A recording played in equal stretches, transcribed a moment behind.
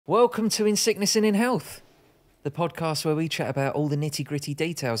Welcome to In Sickness and in Health, the podcast where we chat about all the nitty-gritty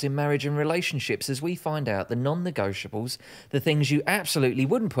details in marriage and relationships as we find out the non-negotiables, the things you absolutely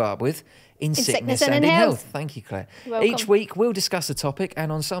wouldn't put up with in sickness and in health. Thank you, Claire. Each week we'll discuss a topic,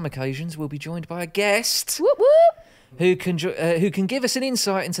 and on some occasions we'll be joined by a guest whoop, whoop. Who can give us an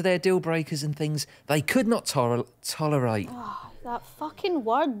insight into their deal breakers and things they could not tolerate. Oh, that fucking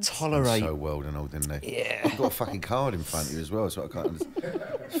word. Tolerate. So well done, old, didn't they? Yeah. You've got a fucking card in front of you as well, so I can't understand.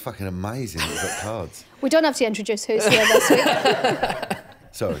 It's fucking amazing that you've got cards. We don't have to introduce who's here this week.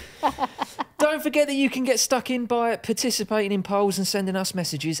 Sorry. Don't forget that you can get stuck in by participating in polls and sending us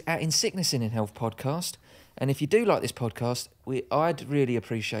messages at In Sickness and in Health podcast. And if you do like this podcast, I'd really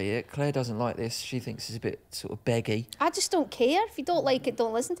appreciate it. Claire doesn't like this. She thinks it's a bit sort of beggy. I just don't care. If you don't like it,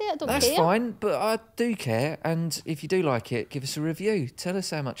 don't listen to it. I don't care. That's fine, but I do care. And if you do like it, give us a review. Tell us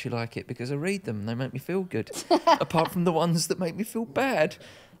how much you like it, because I read them. They make me feel good, apart from the ones that make me feel bad.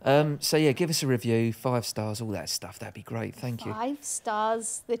 So, yeah, give us a review, 5 stars, all that stuff. That'd be great. Thank you. 5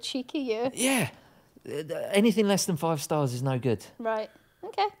 stars. The cheeky you. Yeah. Anything less than 5 stars is no good. Right.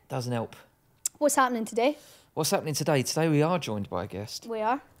 Okay. Doesn't help. What's happening today? What's happening today? Today we are joined by a guest. We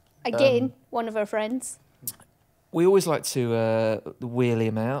are. Again, one of our friends. We always like to wheel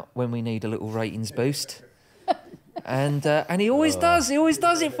him out when we need a little ratings boost. And he always does. He always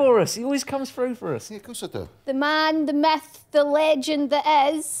does it for us. He always comes through for us. Yeah, of course I do. The man, the myth, the legend that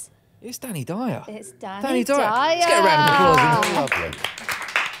is... It's Danny Dyer. It's Danny, Danny Dyer. Dyer. Let's get a round of applause. Oh, lovely.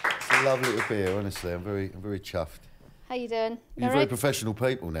 It's a lovely little beer, honestly. I'm very chuffed. How you doing? You're All very right? professional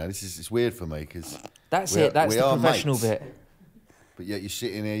people now. It's weird for me because That's it. That's the professional mates, bit. But yet you're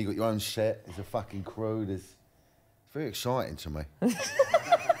sitting here. You got your own set. There's a fucking crew. It's very exciting to me.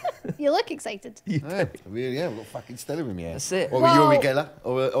 You look excited. Yeah, I really am. I've got fucking Stella in me hand. That's it. Or Well- a Yuri Geller,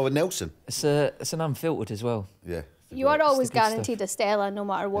 or a Nelson. It's an unfiltered as well. Yeah. You are always the good stuff. guaranteed a Stella no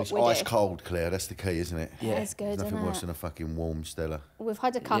matter what It's we ice do. cold, Claire. That's the key, isn't it? Yeah. It's good, There's nothing isn't worse it? than a fucking warm Stella. We've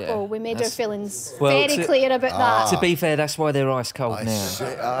had a couple. Yeah, We made our that's- feelings Well, very clear about that. To be fair, that's why they're ice cold I now. see.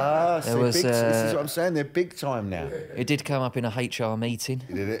 There was, this is what I'm saying. They're big time now. It did come up in a HR meeting.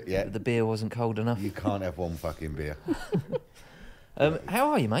 You did it? Yeah. The beer wasn't cold enough. You can't have one fucking beer. How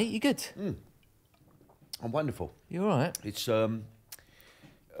are you, mate? You good? I'm wonderful. You all right? It's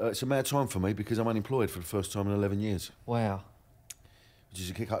a mad time for me because I'm unemployed for the first time in 11 years, Wow. which is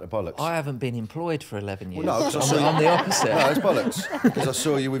a kick up the bollocks. I haven't been employed for 11 years. Well, no, 'cause I saw you. I'm the opposite. No, it's bollocks. Because I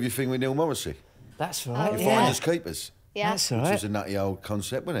saw you with your thing with Neil Morrissey. That's right. Oh, Your Yeah. finders keepers. Yeah. That's all Which right. was a nutty old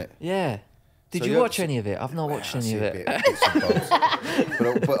concept, wasn't it? Yeah. Did So you you're- watch any of it? I've not watched any of I it. see a bit, bits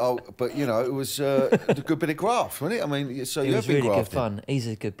and bobs. but you know, it was a good bit of graft, wasn't it? I mean, so It you was have been really good grafting. fun. He's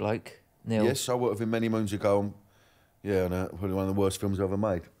a good bloke, Neil. Yes, I worked with him many moons ago. On probably one of the worst films I've ever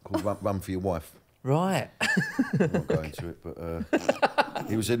made, called Run for Your Wife. Right. I won't go into it, but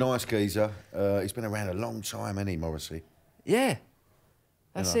he was a nice geezer. He's been around a long time, hasn't he, Morrissey? Yeah.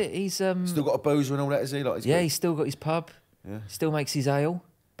 That's know. it. He's Still got a boozer and all that, is he? Like, he's yeah. got- He's still got his pub. Yeah. Still makes his ale.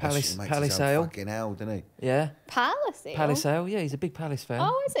 Makes Palace his own ale. fucking ale, doesn't he? Yeah. Palace Ale? Palace ale. Yeah, he's a big Palace fan.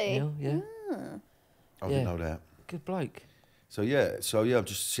 Oh, is he? Neil, yeah. I Yeah. didn't know that. Good bloke. So yeah, I'm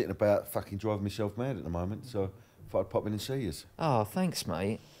just sitting about fucking driving myself mad at the moment. So I thought I'd pop in and see you. Oh, thanks,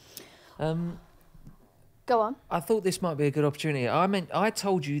 mate. Go on. I thought this might be a good opportunity. I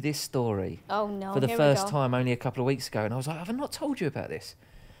told you this story Oh, no. for the here first we go. time only a couple of weeks ago, and I was like, have I not told you about this?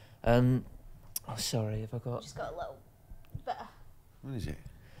 Oh, sorry, have I got... Just got a little bit of... What is it?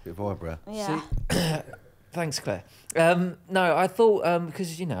 Bit of eyebrow. Yeah. Thanks, Claire. No, I thought,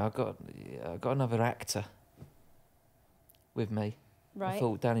 because, you know, I got another actor with me. Right. I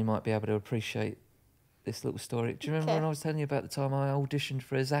thought Danny might be able to appreciate this little story. Do you remember Okay. when I was telling you about the time I auditioned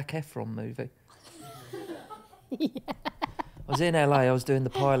for a Zac Efron movie? Yeah. I was in LA, I was doing the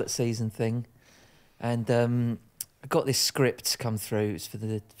pilot season thing, and I got this script come through. It was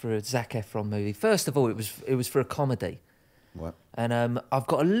for a Zac Efron movie. First of all, it was for a comedy. What? And I've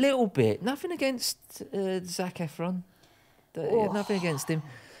got a little bit, nothing against Zac Efron, nothing against him,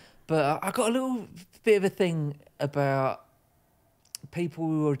 but I got a little bit of a thing about people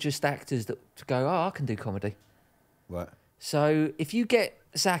who are just actors that go, oh, I can do comedy. What? So if you get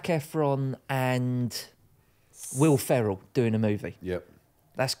Zac Efron and Will Ferrell doing a movie, Yep.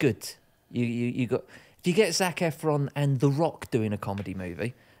 that's good. You got. If you get Zac Efron and The Rock doing a comedy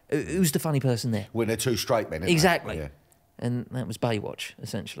movie, who's the funny person there? When they're two straight men. Isn't Exactly. They? Yeah. And that was Baywatch,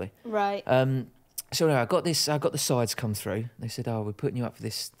 essentially. Right. So anyway, I got the sides come through. They said, "Oh, we're putting you up for the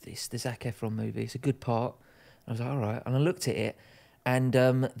Zac Efron movie. It's a good part." I was like, "All right." And I looked at it, and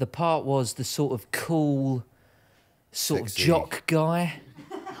the part was the sort of cool, sort Sexy. of jock guy.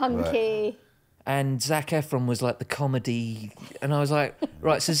 Hunky. and Zac Efron was like the comedy, and I was like,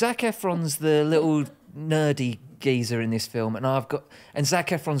 right, so Zac Efron's the little nerdy geezer in this film, and Zac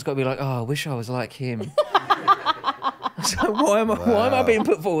Efron's got to be like, oh, I wish I was like him. So why am I being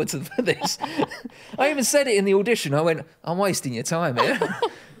put forward for this? I even said it in the audition. I went, I'm wasting your time here.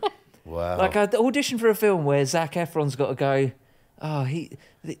 Wow. Like I auditioned for a film where Zac Efron's got to go, oh,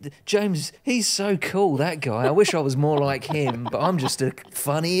 James, he's so cool, that guy. I wish I was more like him, but I'm just a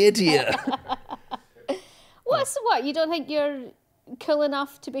funny idiot. What? You don't think you're cool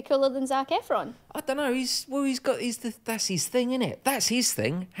enough to be cooler than Zac Efron? I don't know. That's his thing, isn't it? That's his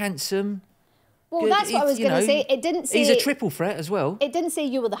thing. Handsome. Well, good. that's what I was going to say. It didn't say... He's a triple threat as well. It didn't say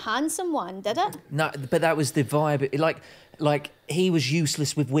you were the handsome one, did it? No, but that was the vibe. Like he was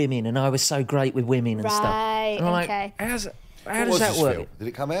useless with women, and I was so great with women and stuff. Right, And I'm okay. like, how What does was that this work? film? Did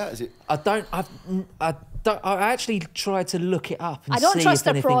it come out? Is it? I actually tried to look it up and I don't see trust if the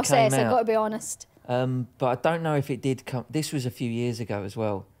anything process, came I've got to out. be honest. But I don't know if it did come. This was a few years ago as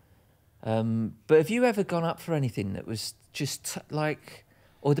well. But have you ever gone up for anything that was just like,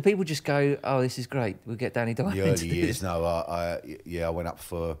 or do people just go, "Oh, this is great. We'll get Danny Dyer." The into early years. this." No, I went up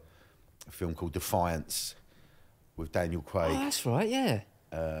for a film called Defiance with Daniel Craig, Oh, that's right.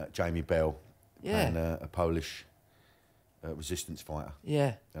 Yeah. Jamie Bell, Yeah. and a Polish resistance fighter.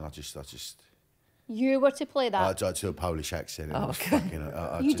 Yeah. And I just You were to play that. I do a Polish accent. And Oh, it was okay.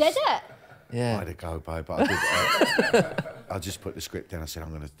 fucking. You did it? I Yeah. had to go, babe. But I just put the script down. I said, I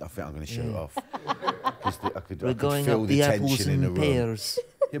think I'm gonna shoot it off. 'Cause I We're could going feel up the the apples tension in the and room. pears.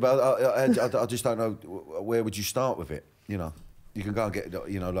 Yeah, but I just don't know where would you start with it. You know, you can go and get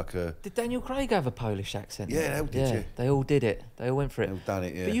like a. Did Daniel Craig have a Polish accent? Yeah, they all did, yeah. They all did it. They all went for it. They've done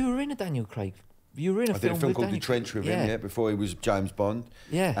it, yeah. But you were in a Daniel Craig. You were in a I film did a film with called Daniel The Trench with him, yeah, before he was James Bond.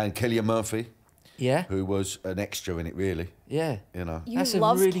 Yeah. And Cillian Murphy, Yeah. who was an extra in it, really. Yeah. You know. You That's a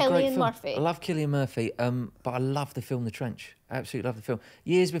love really great Cillian film. Murphy. I love Cillian Murphy, but I love the film The Trench. I absolutely love the film.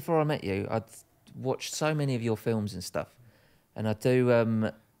 Years before I met you, I'd watched so many of your films and stuff, and I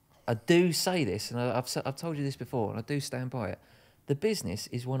do say this, and I've told you this before, and I do stand by it. The Business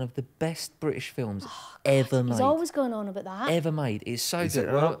is one of the best British films ever made. He's always going on about that. Ever made. It's so Is good.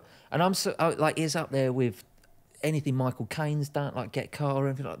 it well? And I'm so like, it's up there with anything Michael Caine's done, like Get Carter, or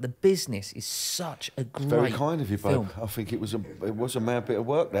anything like. The Business is such a great Very kind of you, babe. film. I think it was a mad bit of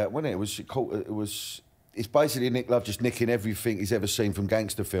work, that, wasn't it? It's basically Nick Love just nicking everything he's ever seen from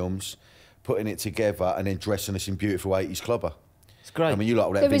gangster films, putting it together, and then dressing us in beautiful 80s clobber. It's great. I mean, you like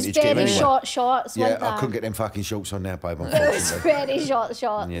all that There was vintage gear very anyway. short shorts, Yeah, wasn't I there? couldn't get them fucking shorts on now, babe, There was unfortunately. very short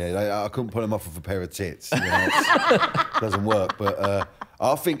shorts. Yeah, I couldn't pull them off with a pair of tits. You know, it doesn't work. But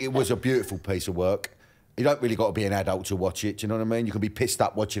I think it was a beautiful piece of work. You don't really got to be an adult to watch it. Do you know what I mean? You can be pissed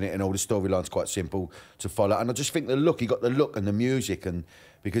up watching it, and all the storyline's quite simple to follow. And I just think he got the look and the music, and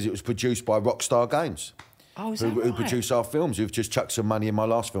because it was produced by Rockstar Games. Oh, is who, that who right? produce our films, who've just chucked some money in my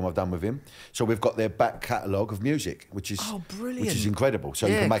last film I've done with him. So we've got their back catalogue of music, which is brilliant. which is incredible. So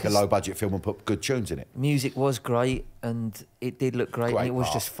you Yeah, can make a 'cause low budget film and put good tunes in it. Music was great, and it did look great, and it was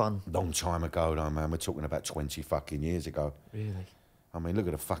part. just fun. Long time ago, though, man. We're talking about 20 fucking years ago. Really. I mean, look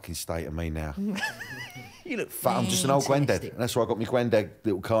at the fucking state of me now. You look I'm just an old granddad. fantastic. That's why I got my granddad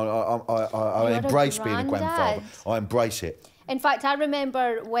little car. I You're a embrace being a grandfather. granddad. I embrace it. In fact, I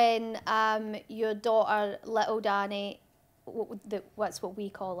remember when your daughter, little Danny, what's what we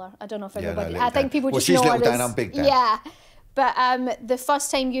call her. I don't know if Yeah, no, everybody. Little I think Dan. people Well, just she's know Little her Dan, as, I'm Big Dan. Yeah, but the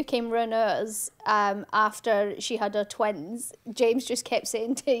first time you came round ours, after she had her twins, James just kept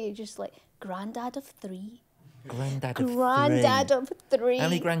saying to you, just like, "Granddad of three, Granddad of Granddad three. of three." How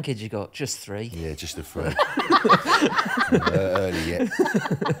many grandkids you got? Just 3. Yeah, just the 3. Early yet.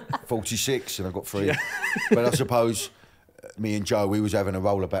 46, and I've got 3. But I suppose me and Joe, we was having a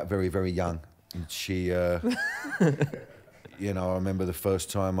roll about very, very young. And she, you know, I remember the first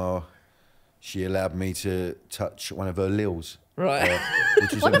time she allowed me to touch one of her Lils. Right.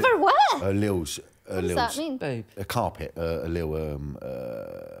 Which was One of her what? Her Lils. What does that mean? Babe. A carpet,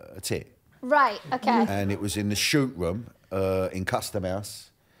 a tit. Right. Okay. And it was in the shoot room in Custom House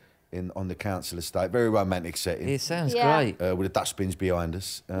on the council estate. Very romantic setting. It sounds Yeah. great. With the dustbins behind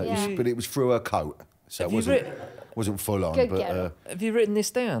us. Yeah. But it was through her coat. So Have it you wasn't full on. Good But girl. Have you written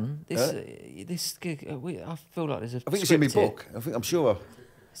this down? This gig, I feel like there's a I think it's in my script here. book. I'm sure.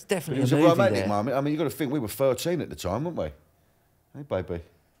 It's But definitely it was a a movie romantic there. moment. I mean, you've got to think we were 13 at the time, weren't we? Hey, baby.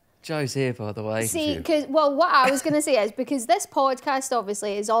 Joe's here, by the way. See, what I was going to say is because this podcast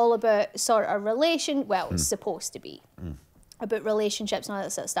obviously is all about sort of it's supposed to be about relationships and all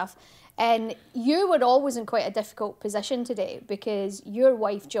that sort of stuff. And you were always in quite a difficult position today because your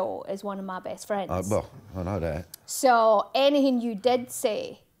wife Jo is one of my best friends. Well, I know that. So anything you did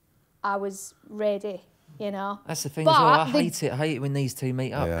say I was ready, you know. That's the thing But as well. I the- hate it. I hate it when these two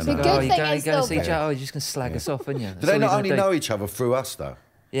meet up. Yeah, I 'Cause know. you The go, good you thing go, is, you go though- see each other. Oh, you're just going to slag us off, aren't you? Do they not only know each other through us though?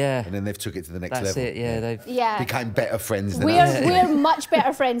 Yeah. And then they've took it to the next That's level. it, yeah. They've... Yeah. Became better friends than us. We're much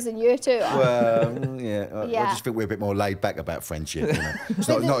better friends than you two are. Well, yeah. I Yeah. just think we're a bit more laid back about friendship. You know? It's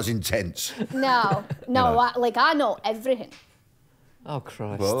not as intense. No, know. I know everything. Oh,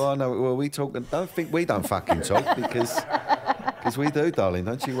 Christ. Well, I know. Well, we talk. Don't think we don't fucking talk because we do, darling.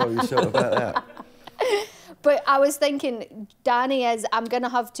 Don't you worry yourself about that. But I was thinking, Danny is. I'm gonna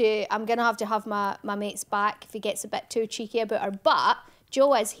have to have my mate's back if he gets a bit too cheeky about her. But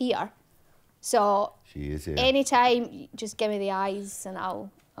Jo is here, so She is here. anytime, just give me the eyes and I'll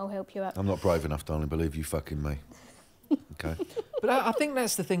help you out. I'm not brave enough, darling. Believe you fucking me. Okay. But I think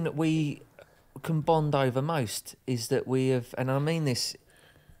that's the thing that we can bond over most is that we have, and I mean this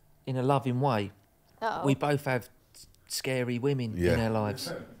in a loving way, Uh-oh. we both have scary women in our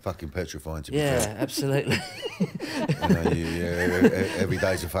lives. Fucking petrifying to be Yeah, fair. absolutely. You know, every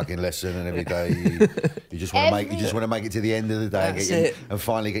day's a fucking lesson, and every day you just want to make it to the end of the day That's and, it. and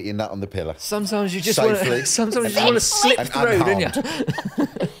finally get your nut on the pillar. Sometimes you just Safely. want to slip And through, don't you?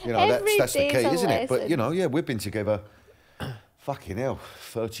 You know, Every that's the key, day's a isn't it? But lesson. you know, yeah, we've been together. Fucking hell,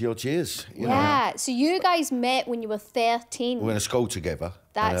 30 odd years. You know. Yeah. So you guys met when you were 13. We were in a school together.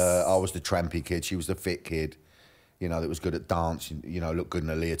 That's- And, I was the trampy kid. She was the fit kid. You know, that was good at dance. You know, looked good in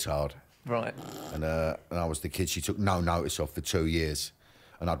a leotard. Right. And I was the kid she took no notice of for 2 years.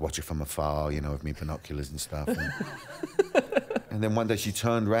 And I'd watch her from afar, you know, with me binoculars and stuff. And then one day she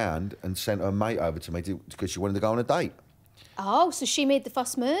turned round and sent her mate over to me because she wanted to go on a date. Oh, so she made the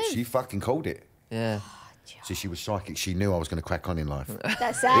first move. She fucking called it. Yeah. So she was psychic. She knew I was going to crack on in life.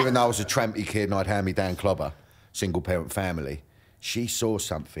 That's it. Even though I was a trampy kid and I'd hand-me-down clobber, single-parent family, she saw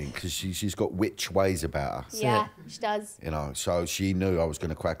something because she's got witch ways about her. Yeah, she does. You know, so she knew I was going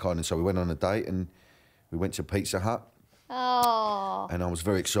to crack on. And so we went on a date and we went to Pizza Hut. Oh. And I was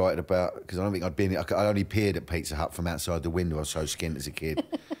very excited about, because I don't think I'd been, I only peered at Pizza Hut from outside the window. I was so skint as a kid.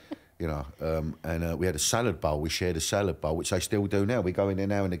 You know, and we had a salad bowl. We shared a salad bowl, which I still do now. We go in there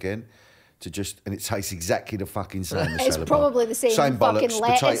now and again and it tastes exactly the fucking same. The It's salad probably bowl. the same Same fucking bollocks,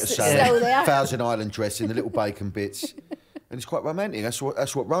 lettuce potato that's salad, still there. Thousand Island dressing, the little bacon bits, and it's quite romantic. That's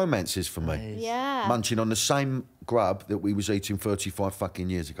what romance is for me. Yeah. Munching on the same grub that we was eating 35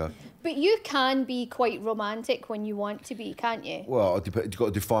 fucking years ago. But you can be quite romantic when you want to be, can't you? Well, you've got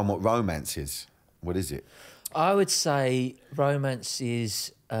to define what romance is. What is it? I would say romance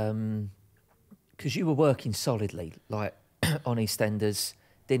is because you were working solidly, like on EastEnders,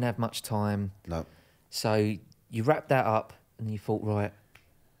 didn't have much time. No. So you wrapped that up and you thought, right,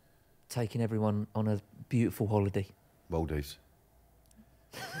 taking everyone on a beautiful holiday. Maldives.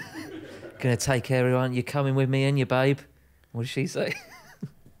 Gonna take care of everyone. You're coming with me and your babe. What did she say?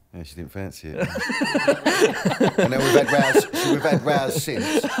 Yeah, she didn't fancy it. And then we've had rows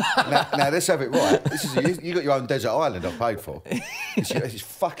since. Now let's have it right. This is you got your own desert island I paid for. It's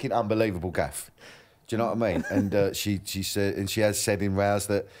fucking unbelievable gaff. Do you know what I mean? And she said, and she has said in rows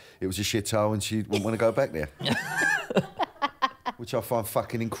that it was a shithole and she wouldn't want to go back there. Which I find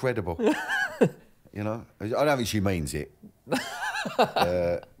fucking incredible. You know, I don't think she means it.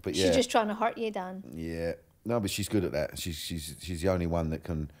 But yeah. She's just trying to hurt you, Dan. Yeah. No, but she's good at that. She's the only one that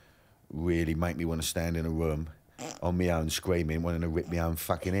can really make me want to stand in a room on my own screaming, wanting to rip my own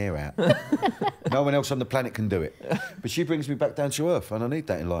fucking hair out. No one else on the planet can do it. But she brings me back down to earth, and I need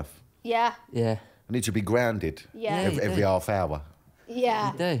that in life. Yeah. Yeah. I need to be grounded Yeah. you every do. half hour.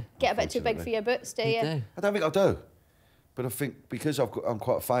 Yeah. You do. Get a bit too big for your boots, do you? You do. I don't think I do. But I think because I'm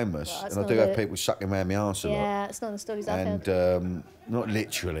quite famous, Well, that's and I not do have the- people sucking around my arse a lot. Yeah, it's not the stories I've And heard. not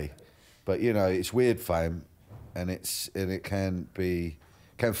literally, but you know, it's weird fame, and it can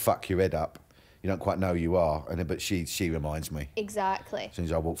fuck your head up. You don't quite know who you are, but she reminds me Exactly. as soon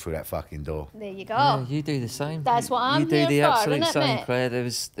as I walk through that fucking door. There you go. Yeah, you do the same. That's what I'm You do here the for, absolute isn't it, same, mate? Claire. There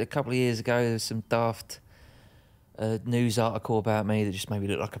was a couple of years ago. There was some daft news article about me that just made me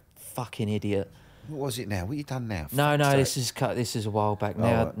look like a fucking idiot. What was it now? What you done now? No, Fuck's this sake. is cut. This is a while back. Oh,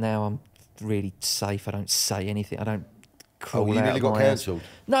 Now, right. now I'm really safe. I don't say anything. I don't crawl Oh, you out nearly of got my house. cancelled.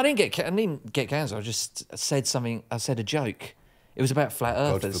 No, I didn't get cancelled. I just said something. I said a joke. It was about flat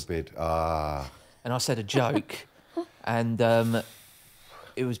God earthers, forbid. Ah, and I said a joke, and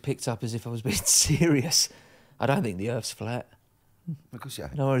it was picked up as if I was being serious. I don't think the Earth's flat, because yeah.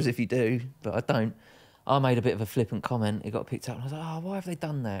 nor as if you do, but I don't. I made a bit of a flippant comment. It got picked up, and I was like, "Oh, why have they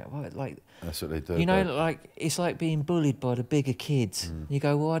done that? Why, like, That's what they do. you know, but- like it's like being bullied by the bigger kids. You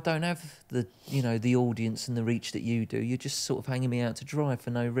go, well, I don't have the, the audience and the reach that you do. You're just sort of hanging me out to dry for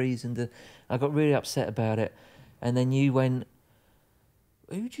no reason. I got really upset about it, and then you went,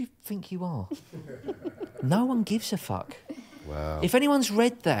 who do you think you are? No one gives a fuck. Wow. If anyone's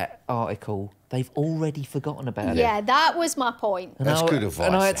read that article, they've already forgotten about it. Yeah, that was my point. That's good advice.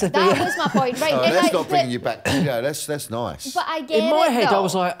 And I had to That was my point, right? Oh, and that's not bringing you back. Yeah, that's nice. But I get in my head, though, I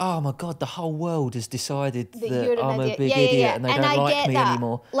was like, oh my God, the whole world has decided that you're that an I'm a idiot. big idiot and they and don't I like get me that.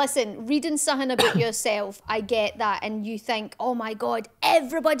 anymore. Listen, reading something about yourself, I get that. And you think, oh my God,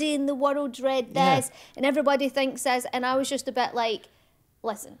 everybody in the world's read this and everybody thinks this. And I was just a bit like,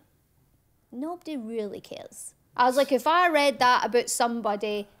 listen, nobody really cares. I was like, if I read that about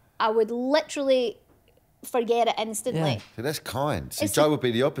somebody, I would literally forget it instantly. Yeah. So that's kind. See, It's Joe would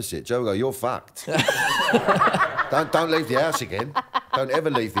be the opposite. Joe would go, you're fucked. don't leave the house again. Don't ever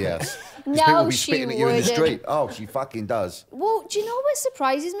leave the house. 'Cause No, people will be she spitting at you in the wouldn't. street. Oh, she fucking does. Well, do you know what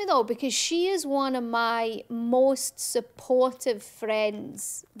surprises me though? Because she is one of my most supportive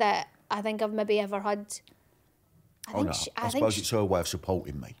friends that I think I've maybe ever had. Oh, no. I suppose it's her way of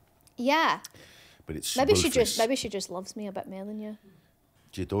supporting me. Yeah. But it's Maybe ruthless. she just loves me a bit more than you.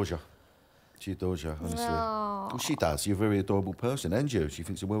 She adores you. She adores you, honestly. No. Well, she does. You're a very adorable person, and you. She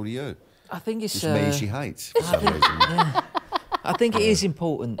thinks the world of you. I think it's It's me she hates for some reason. I think it is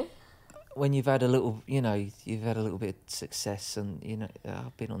important when you've had a little, you've had a little bit of success, and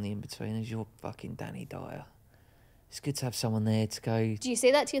I've been on the in-betweeners. You're fucking Danny Dyer. It's good to have someone there to go. Do you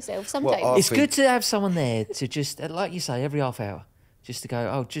say that to yourself sometimes? I It's think- good to have someone there to just, like you say, every half hour, just to go.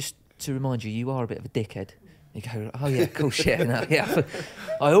 Oh, just to remind you, you are a bit of a dickhead. You go, oh yeah, cool shit. No, yeah,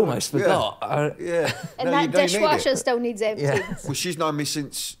 I almost forgot. Yeah. and No, that you don't need dishwasher it. still needs emptying. Well, she's known me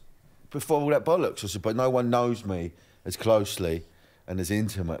since before all that bollocks, I suppose. No one knows me as closely and as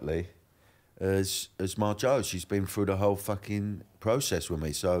intimately as my Joe. She's been through the whole fucking process with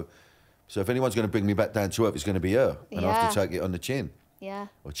me. So if anyone's going to bring me back down to earth, it's going to be her. And I have to Yeah. take it on the chin. Yeah.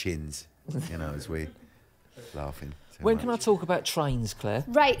 Or chins, as we laughing. so When much. can I talk about trains, Claire?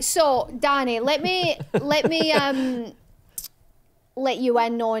 Right, so Danny, let me let you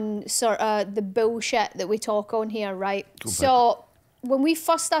in on sort of the bullshit that we talk on here, right? Go So when we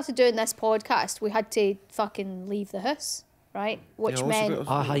first started doing this podcast, we had to fucking leave the house, right? Which Yeah, I was a meant bit-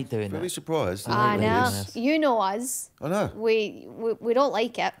 I hate doing Very that. surprised. I leaving know the house. you know us. I know. We don't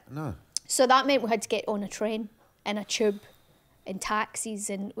like it. No. So that meant we had to get on a train and a tube and taxis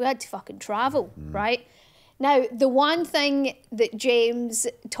and we had to fucking travel, right? Now, the one thing that James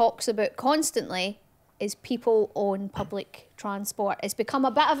talks about constantly is people on public transport. It's become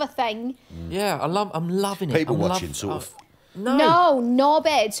a bit of a thing. Yeah, I'm loving it. People I'm watching, sort of. No, No,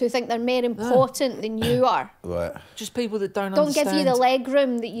 knobheads who think they're more important than you are. Right. just people that don't Don't understand. give you the leg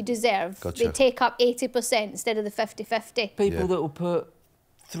room that you deserve. Gotcha. They take up 80% instead of the 50-50. People Yeah. that will put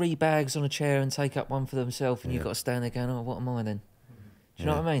 3 bags on a chair and take up one for themselves, and you've got to stand there going, "Oh, what am I then?" Do you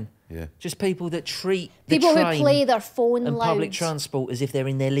know what I mean? Yeah. Just people that treat the People who train play their phone and loud. public transport as if they're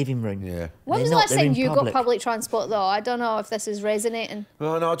in their living room. Yeah. When They're was the not, last they're time in you got public transport though? I don't know if this is resonating.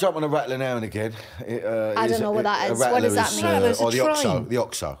 Well, no, I jump on a rattler now and again. I don't know what that is. What does that mean? Rattler's a or the OXO, train. the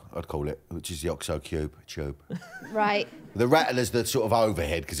OXO, I'd call it, which is the OXO tube. Right. The rattler's the sort of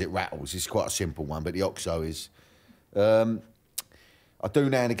overhead because it rattles. It's quite a simple one, but the OXO is. I do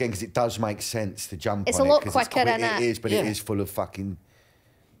now and again because it does make sense to jump It's on a it. lot 'cause quicker, quick. innit? It is, but Yeah. it is full of fucking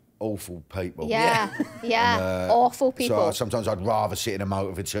awful people. Yeah. Yeah. Awful people. So sometimes I'd rather sit in a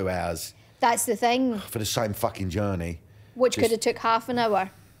motor for 2 hours That's the thing. for the same fucking journey. Which Just- could have took half an hour.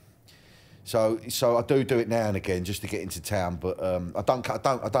 So I do it now and again just to get into town, but I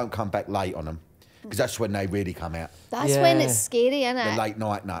don't come back late on them because that's when they really come out. That's when Yeah. it's scary, isn't The it? late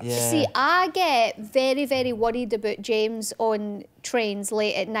night nuts. Yeah. See, I get very, very worried about James on trains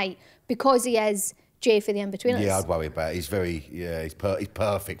late at night because he is Jay for the in-betweeners. Yeah, I'd worry about it. He's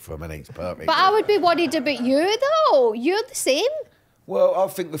perfect for him, and he's perfect. But I would be worried about you though. You're the same. Well, I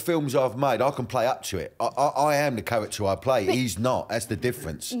think the films I've made, I can play up to it. I am the character I play. He's not. That's the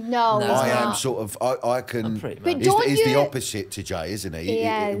difference. No, he's I not. am sort of. I can. I'm pretty But much. don't He's the you- opposite to Jay, isn't he? He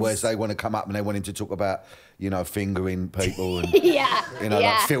is. Whereas they want to come up and they want him to talk about, fingering people and Yeah. like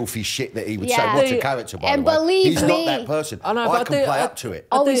yeah. filthy shit that he would Yeah. say. What's a character, by And the way? believe He's me- not that person. I know, I but can I do- play I- up to it.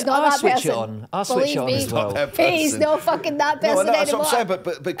 Oh, I he's do- not I that switch person. it on. I switch it on Believe as me. well. Not that He's person. not fucking that No, person that's what anymore. I'm saying,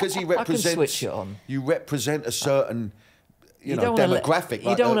 but because he represents, switch it on. You represent a certain, You don't wanna demographic.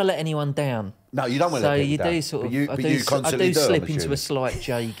 you don't want to let anyone down. No, you don't want to. So let you people do down. sort of. But you, I but do, you I constantly do do. slip I'm into a assuming. slight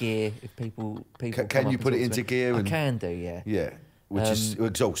J gear if people. Can come up you and put it talk to into me. gear I and- can do, yeah. Yeah. which is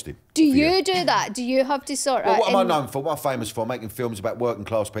exhausting. Do you do that? Do you have to sort of... Well, what am I known for? What am I famous for? Making films about working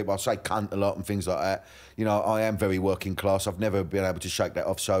class people. I say cunt a lot and things like that. You know, I am very working class. I've never been able to shake that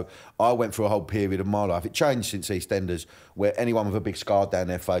off. So I went through a whole period of my life. It changed since EastEnders, where anyone with a big scar down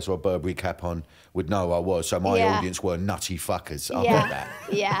their face or a Burberry cap on would know who I was. So my audience were nutty fuckers. I got that.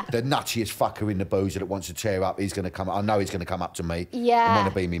 Yeah. The nuttiest fucker in the boozer that wants to tear up, he's going to come. I know he's going to come up to me. Yeah. And want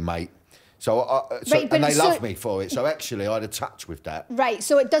to be me mate. So, and they love me for it. So actually, I had a touch with that. Right.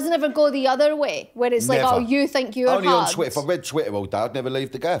 So it doesn't ever go the other way, where it's Never. like, oh, you think you're only hard. on Twitter. If I read Twitter all day, I'd never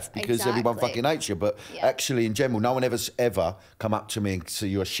leave the gaff because everyone fucking hates you. But actually, in general, no one ever come up to me and say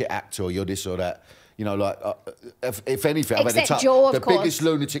you're a shit actor or you're this or that. You know, like if anything, I've had a touch. Joe, the biggest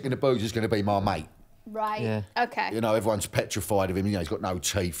lunatic in the booze is going to be my mate. Right. Yeah. Okay. You know, everyone's petrified of him. You know, he's got no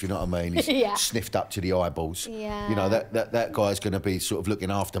teeth. You know what I mean? He's sniffed up to the eyeballs. Yeah. You know, that guy's going to be sort of looking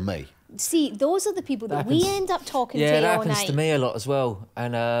after me. See, those are the people that we end up talking to Yeah, all that night. happens to me a lot as well.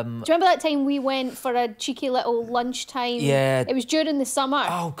 And do you remember that time we went for a cheeky little lunchtime? Yeah. It was during the summer.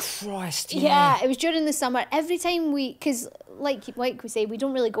 oh Christ, Yeah, it was during the summer. Every time because like we say, we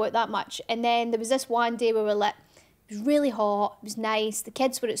don't really go out that much. And then there was this one day where we were like, it was really hot, it was nice, the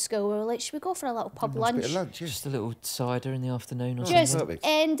kids were at school, we were like, should we go for a little pub lunch? Bit of lunch, yeah. Just a little cider in the afternoon or Just something.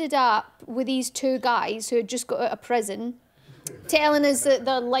 ended up with these two guys who had just got out of prison telling us that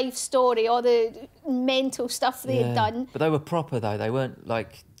their life story, all the mental stuff they had done. But they were proper though. They weren't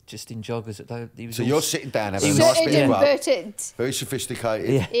like just in joggers. So you're sitting down having a Suited nice bit and of grub, booted. very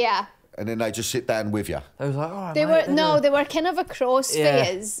sophisticated, Yeah. and then they just sit down with you. They was like, all right, They mate, were they were kind of across Yeah.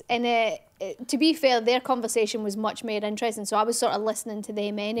 phase, and to be fair, their conversation was much more interesting. So I was sort of listening to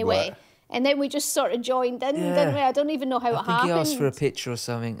them anyway, Right. and then we just sort of joined in, Yeah. didn't we? I don't even know how I it think happened. he asked for a picture or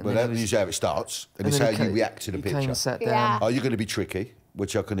something. And Well, then that's he was, usually how it starts, and it's then how he you came- react to the he picture. Came and sat down. Yeah. Are you going to be tricky?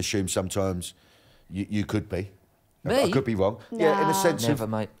 Which I can assume sometimes you could be. Me? I could be wrong. Yeah, in Nah. a sense Never, of,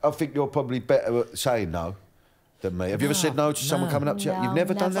 mate. I think you're probably better at saying no than me. Have you ever said no to someone coming up to you? No, You've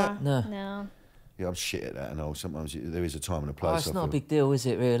never done that? No. Yeah, I'm shit at that, and all. Sometimes there is a time and a Oh, place. it's I not a feel. big deal, is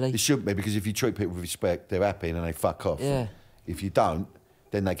it? Really? It shouldn't be, because if you treat people with respect, they're happy and then they fuck off. Yeah. If you don't,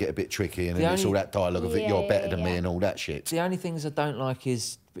 then they get a bit tricky, and The then it's all only- that dialogue of it, you're better than me yeah. and all that shit. The only things I don't like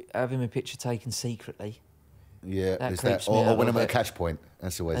is having my picture taken secretly. Yeah, That there's creeps that. me out Or a when I'm little at a bit. catch point,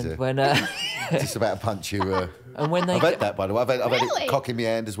 that's always And it. when Just about to punch you. and when they I've had that, by the way. I've had Really? it cock in my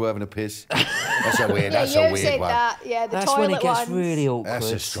hand as well, having a piss. That's a weird. Yeah, That's you a weird said one. that. Yeah, the that's toilet when it gets ones. really awkward.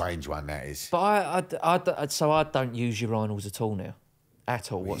 That's a strange one. That is. But so I don't use urinals at all now,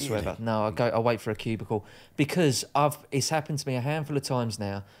 at all whatsoever. Really? No, I wait for a cubicle because it's happened to me a handful of times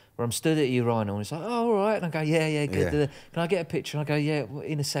now where I'm stood at a urinal and it's like, oh, all right, and I go, yeah, good. Yeah. Can I get a picture? And I go, yeah,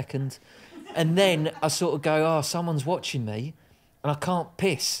 in a second, and then I sort of go, oh, someone's watching me, and I can't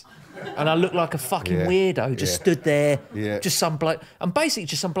piss. And I look like a fucking Yeah. weirdo, just Yeah. stood there, Yeah. just some bloke. I'm basically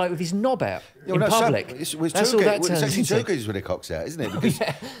just some bloke with his knob out Yeah, in well, no, public. It's That's all that it's turns actually two into. geezers with their cocks out, isn't it? Because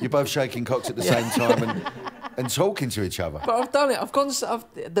you're both shaking cocks at the same time and talking to each other. Oh, But I've done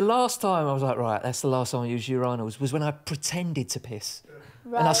it. The last time I was like, right, that's the last time I used urinals, was when I pretended to piss.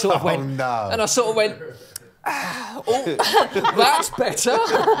 And I sort of Oh, went, no. and I sort of went, that's better.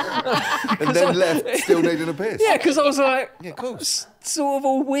 And then left still needing a piss. Yeah, because I was like, Yeah, of course. sort of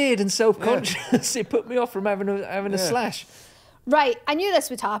all weird and self-conscious. It put me off from having a slash. Right, I knew this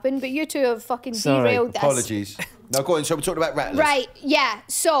would happen, but you two have fucking Sorry, derailed this. Apologies. No, go on. So we're talking about Rattlers. Right, yeah.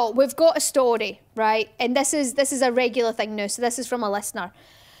 So we've got a story, right? And this is a regular thing now. So this is from a listener.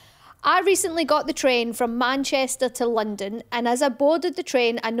 I recently got the train from Manchester to London, and as I boarded the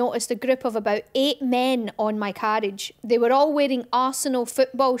train, I noticed a group of about 8 men on my carriage. They were all wearing Arsenal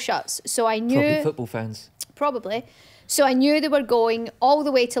football shirts, so I knew... Probably football fans. Probably. So I knew they were going all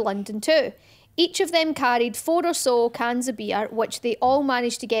the way to London too. Each of them carried 4 or so cans of beer, which they all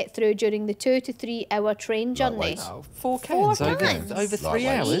managed to get through during the 2 to 3 hour train journey. Lightweights. Oh, 4 4 cans, cans? over 3 Lightweight.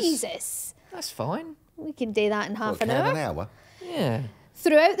 hours. Jesus. That's fine. We can do that in half What, an hour. an hour? Yeah.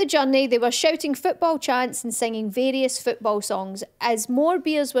 Throughout the journey, they were shouting football chants and singing various football songs. As more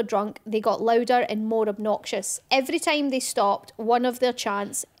beers were drunk, they got louder and more obnoxious. Every time they stopped one of their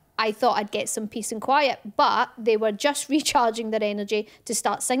chants, I thought I'd get some peace and quiet, but they were just recharging their energy to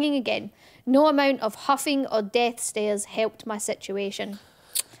start singing again. No amount of huffing or death stares helped my situation.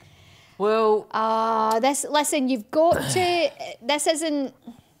 Well, Listen, you've got to... This isn't...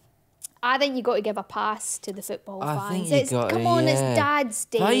 I think you got to give a pass to the football I fans. think you got Come to, on, it's yeah. Dad's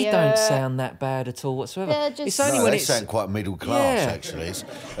Day. They don't sound that bad at all whatsoever. They're just- It's only No, when they it's sound quite middle class, Yeah. actually.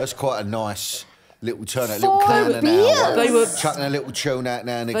 That's quite a nice little turn, a little 4 can an beers. hour. They were- chucking a little tune out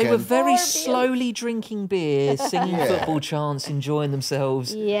now and they again. were very 4 beers. slowly drinking beer, singing Yeah. football chants, enjoying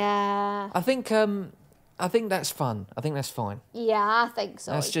themselves. Yeah. I think I think that's fun. I think that's fine. Yeah, I think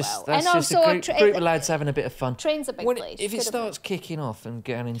so That's as just well. that's And just also, a group of lads having a bit of fun. Train's a big When place. if it Could have starts kicking off and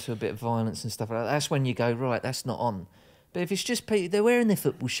getting into a bit of violence and stuff like that, that's when you go, right, that's not on. But if it's just people, they're wearing their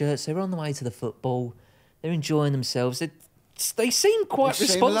football shirts, they're on the way to the football, they're enjoying themselves. They seem quite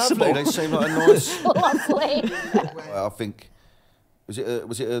responsible. Seem lovely. They seem like a nice. lovely. I think. Was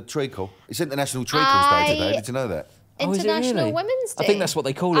it a treacle? It's International Treacles Day today. Did you know that? Oh, is it International really? Women's Day. I think that's what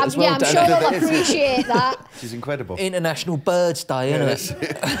they call it as well. Yeah, I'm Dan. sure they'll appreciate that. Which is incredible. International Birds Day, isn't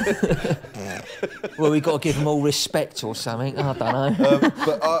it? Well, we've got to give them all respect or something. I don't know.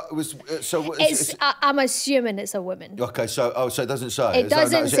 But it was so. I'm assuming it's a woman. Okay, so it doesn't say. It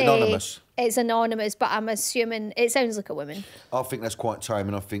doesn't is say. it anonymous? It's anonymous, but I'm assuming it sounds like a woman. I think that's quite tame,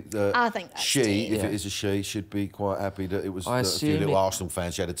 and I think that that's she, tame. if it is a she, should be quite happy that it was I a few assume little Arsenal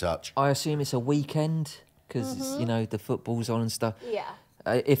fans she had a touch. I assume it's a weekend because you know the football's on and stuff. Yeah.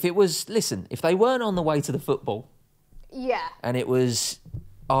 If it was, listen, if they weren't on the way to the football Yeah. and it was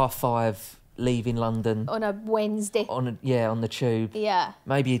R5 leaving London On a Wednesday. on the tube, Yeah.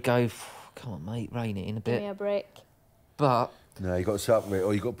 maybe you'd go, come on, mate, rein it in a Give me bit. a break. But No, you got to suck with it,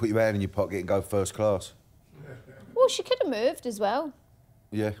 or you got to put your hand in your pocket and go first class. Well, she could have moved as well.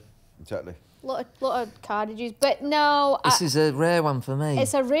 Yeah, exactly. Lot of carriages, but no. this is a rare one for me.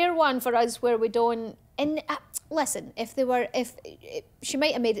 It's a rare one for us where we don't. And listen, if she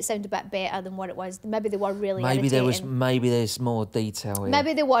might have made it sound a bit better than what it was. Maybe they were really irritating. Maybe there's more detail here.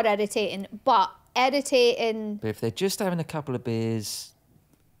 Maybe they were irritating, but irritating. But if they're just having a couple of beers,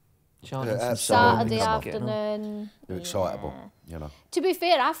 chanting some Saturday songs, getting on. afternoon. They're excitable, you know. To be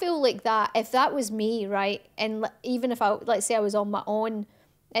fair, I feel like that. If that was me, right, and even if let's say I was on my own,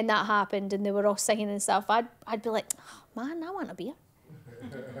 and that happened, and they were all singing and stuff, I'd be like, oh, man, I want a beer.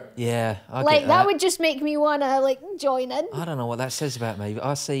 Yeah, I Like get that would just make me wanna join in. I don't know what that says about me. But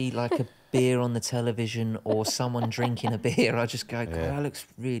I see like a beer on the television or someone drinking a beer. I just go, God, that looks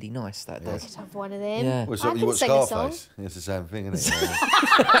really nice. That does. Just have one of them. Yeah. Well, I so you can watch sing a song. Scarface. It's the same thing, isn't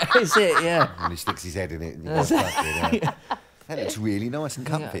it? Is it? Yeah. And he sticks his head in it and you go, fuck it. That looks really nice and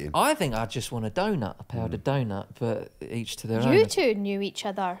comforting. I think I just want a donut, a powdered donut, but each to their own. You two knew each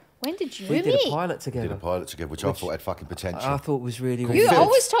other. When did you We meet? did a pilot together. Did a pilot together, which I thought had fucking potential. I thought was really, really You good.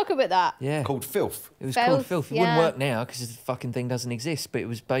 always talk about that. Yeah. Called Filth. It was called Filth, Filth. It yeah. wouldn't work now because the fucking thing doesn't exist. But it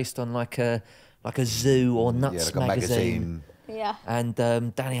was based on like a zoo or nuts like a magazine. Yeah. And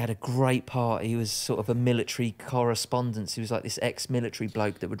Danny had a great part. He was sort of a military correspondent. He was like this ex-military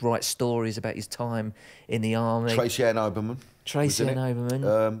bloke that would write stories about his time in the army. Tracy Ann Oberman. Tracy Ann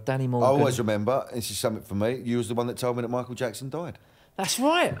Oberman, Danny I Morgan. always remember, this is something for me, you was the one that told me that Michael Jackson died. That's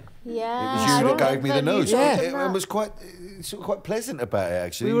right. Yeah. It was you that gave me the news. Yeah. It was quite pleasant about it,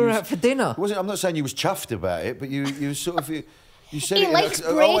 actually. We were out for dinner. I'm not saying you was chuffed about it, but you sort of... You said He it, likes I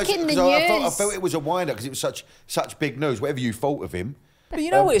always- breaking the 'cause I news. felt it was a wind-up because it was such big news, whatever you thought of him. But you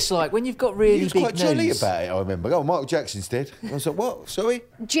know what it's like when you've got really He was big quite news. jolly about it, I remember. Oh, Michael Jackson's dead. I was like, what? Sorry?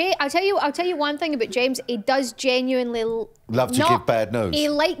 I'll tell you one thing about James. He does genuinely Love to give bad news. He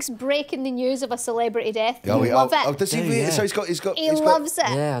likes breaking the news of a celebrity death. Oh, You love it. Oh, does he really? yeah. So he's got He loves it.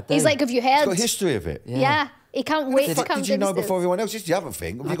 Yeah, I do. He's like, have you heard? He's got a history of it. Yeah. He can't wait to Fuck, come did you know downstairs. before everyone else? Just the other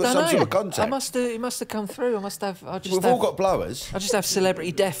thing. Have you I got don't some know. sort of contact? It must have come through. We've all got blowers. I just have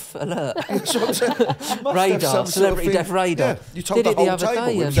celebrity death alert. That's what I'm saying. You must have Radar, some sort of celebrity thing. death radar. Yeah, you told Did the it the whole other table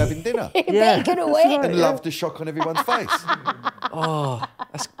day, we was having dinner. Yeah. Get away. And loved the shock on everyone's face. Oh,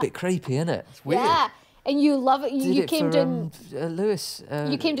 that's a bit creepy, isn't it? It's weird. Yeah. And you love it. Did You it came for, down. Lewis.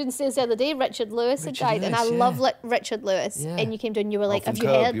 You came downstairs the other day. Richard Lewis had Richard died, and I Lewis, love yeah. Richard Lewis. Yeah. And you came down. You were like, From "Have you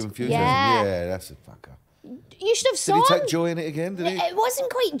Curb heard?" Your Enthusiasm. Yeah. Yeah, that's a fucker. You should have Did saw he him. take joy in it again? Did he? It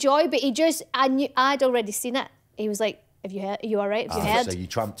wasn't quite joy, but I'd already seen it. He was like, "Have you heard? Are you all right? Have you heard?" So you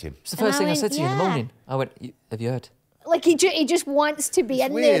trumped him. It's the first And thing I I said went, to you in the yeah. morning. I went, have you heard? Like he just wants to be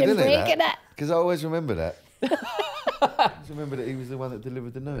in Weird, there and isn't breaking it. Because I always remember that. I always remember that he was the one that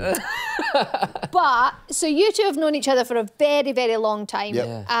delivered the news. But so you two have known each other for a very, very long time.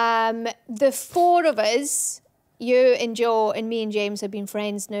 Yep. The four of us, you and Joe and me and James, have been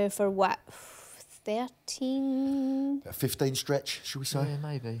friends now for what, 13? A 15 stretch, should we say? Yeah,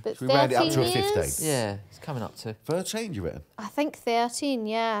 maybe. But Should we round it up to a 13 15? years? Yeah, it's coming up to. 13, you reckon? I think 13.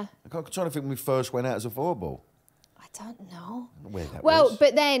 Yeah. I'm trying to think when we first went out as a four-ball. I don't know. Where that Well, was.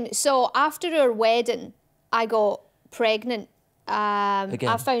 but then, so after our wedding, I got pregnant. Again?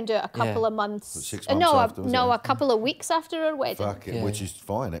 I found out a couple Yeah. of months. 6 no, months after, was no, it? a couple of weeks after our wedding. Fuck it, Yeah. which is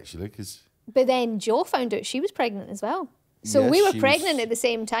fine, actually, because But then Joe found out she was pregnant as well. So Yes, we were she pregnant was- at the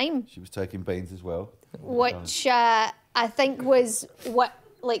same time, she was taking beans as well. which I think was what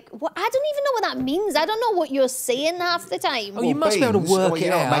like, what? I don't even know what that means. I don't know what you're saying half the time. Oh, you must be able to work it you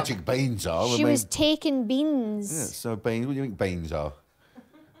know out. what magic beans are. She was taking beans. Yeah, so beans, what do you think beans are?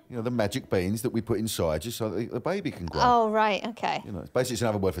 You know, the magic beans that we put inside you so that the baby can grow. Oh, right, okay. You know, basically it's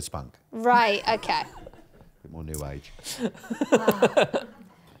another word for spunk. Right, okay. A bit more new age.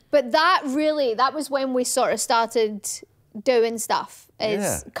 But that was when we sort of started doing stuff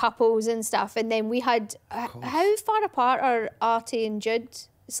as couples and stuff. And then we had, how far apart are Artie and Jude?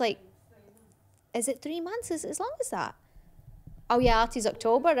 It's like, is it 3 months? Is it as long as that? Oh yeah, Artie's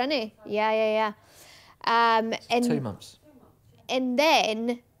October, isn't he? Yeah. And 2 months. And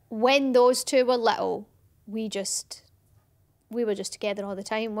then when those two were little, we were just together all the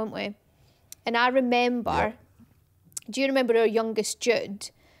time, weren't we? And I remember, do you remember our youngest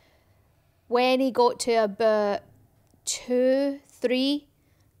Jude? When he got to about 2, 3,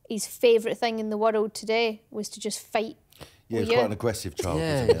 his favourite thing in the world today was to just fight. Yeah, he was quite an aggressive child,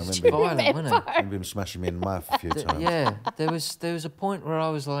 Yeah, wasn't he? I violent, wasn't it? I remember him smashing me in the mouth a few times. Yeah, there was a point where I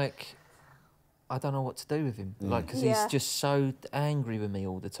was like, I don't know what to do with him, like, because he's just so angry with me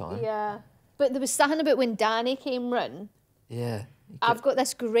all the time. Yeah. But there was something about when Danny came round. Yeah. I've got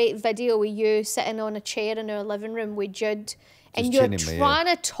this great video with you sitting on a chair in our living room with Jude, and Just you're chinning me, trying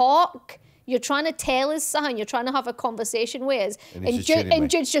to talk. You're trying to tell us something. You're trying to have a conversation with us, And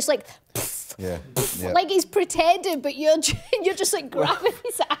Jude's just like, like he's pretending, but you're just like grabbing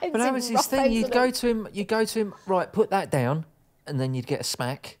his hands. But that was his thing. You'd go to him, right, put that down, and then you'd get a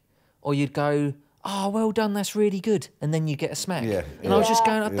smack, or you'd go, oh, well done, that's really good, and then you get a smack. Yeah, and I was just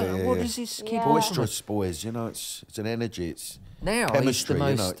going, what does this keep on? Boisterous boys, you know, it's an energy, it's now chemistry, he's the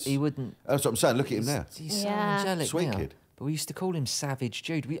most, you know. he wouldn't. That's what I'm saying. Look at him now. He's so angelic Sweet now. kid. But we used to call him Savage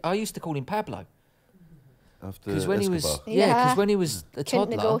Jude. I used to call him Pablo. Because when he was when he was a toddler,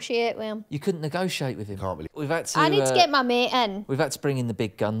 couldn't negotiate with him. You couldn't negotiate with him. Can't believe. We've had to. I need to get my mate in. We've had to bring in the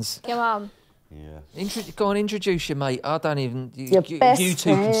big guns. Come on. Yeah. Go on, introduce your mate. I don't even. Your best you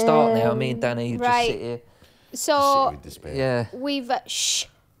two can start now. Me and Danny just sit here. So yeah, we've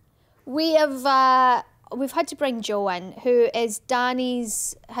had to bring Jo in, who is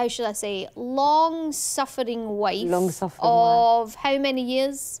Danny's, how should I say, long-suffering wife. Of how many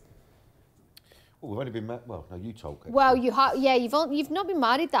years? Oh, we've only been married. Well, no, you talk. Actually. Well, you have. Yeah, you've not been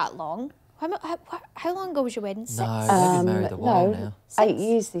married that long. How long ago was your wedding? 6? No, they've been married a while now. 8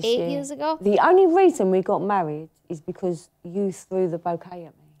 years this year. 8 years ago. The only reason we got married is because you threw the bouquet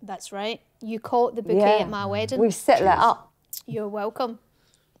at me. That's right. You caught the bouquet at my wedding. We set that up. You're welcome.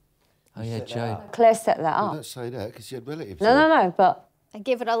 Oh yeah, Jo. Claire set that up. Don't say that because you had relatives. No, but I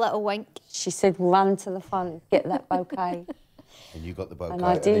gave her a little wink. she said, run to the front, get that bouquet. And you got the bouquet, And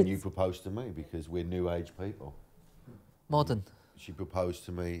I and did. then you proposed to me because we're new age people. Modern. She proposed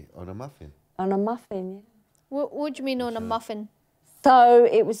to me on a muffin. On a muffin, yeah. What do you mean on a muffin? So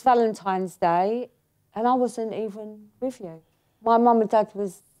it was Valentine's Day, and I wasn't even with you. My mum and dad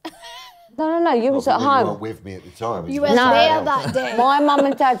was... No, you was at You home. weren't with me at the time. You were there that day. My mum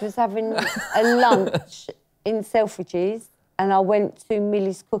and dad was having a lunch in Selfridges, and I went to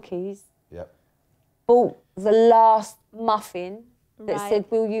Millie's Cookies, bought the last muffin that said,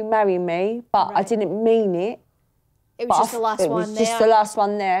 will you marry me? But I didn't mean it. It was just the last one there. It was just the last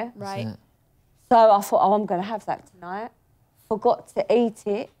one there. Right. So I thought, oh, I'm going to have that tonight. Forgot to eat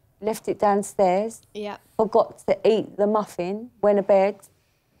it, left it downstairs. Yeah. Forgot to eat the muffin, went to bed.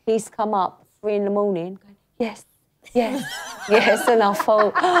 He's come up 3 in the morning, going, yes, yes, and I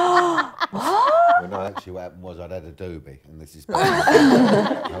thought, what? Well, no, actually what happened was I'd had a doobie, and this is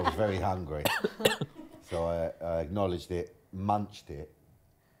bad. I was very hungry. So I acknowledged it, munched it,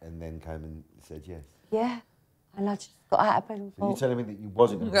 and then came and said yes. Yeah, and I just got out of bed and So you're thought, telling me that you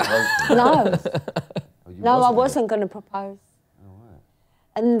wasn't going to propose to me? No, I wasn't going to propose.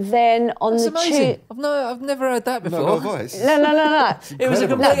 And then on That's the amazing. I've never heard that before. No voice. No. It was a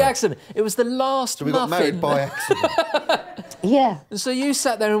complete accident. It was the last So we got muffin. married by accident. Yeah. And so you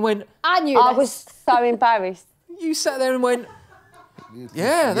sat there and went. I knew I this. was so embarrassed. You sat there and went.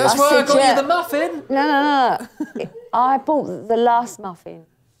 Yeah, that's why I said, got yeah. you the muffin. No. I bought the last muffin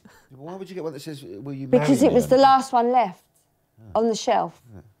Why would you get one that says, will you marry because me it was the then? last one left on the shelf.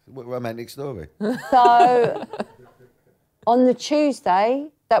 What a romantic story. So on the Tuesday,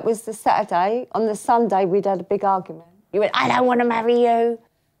 that was the Saturday. On the Sunday, we'd had a big argument. You went, I don't want to marry you.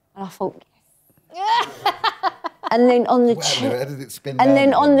 And I thought, yes. And then on the How did it spin and down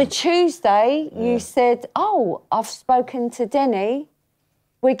then on again? the Tuesday, you said, oh, I've spoken to Denny.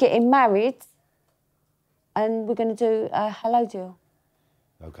 We're getting married. And we're going to do a hello deal.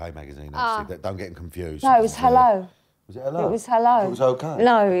 OK magazine, actually. Don't get them confused. No, it was hello. Was it hello? It was hello. It was OK?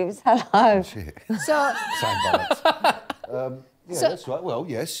 No, it was hello. Shit. So Same bollocks. Yeah, So- that's right. Well,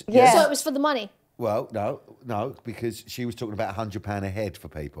 yes. Yeah. yes. So it was for the money. Well, no, because she was talking about £100 a head for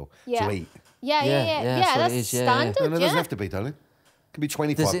people Yeah. to eat. Yeah. so That's it is, yeah, standard. No, it doesn't yeah. have to be, darling. It can be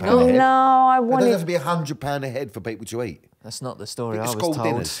 £25 Does it a not? head. No, I It doesn't have to wanted. be £100 a head for people to eat. That's not the story The I was school told.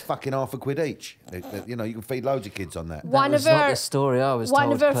 dinners, fucking £5 each. You know, you can feed loads of kids on that. One That was of not our the story I was one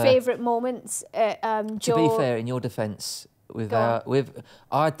told. of our Claire. favourite moments. To Joe, be fair, in your defence, Go on.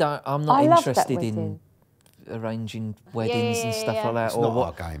 I'm not I loved that interested in wedding. arranging weddings and stuff yeah. like that. It's or not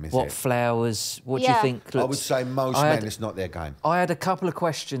what, our game, is what it? flowers? What do Yeah. you think? I would looks- say most I men, had- it's not their game. I had a couple of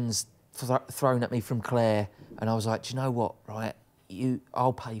questions thrown at me from Claire, and I was like, do you know what? Right,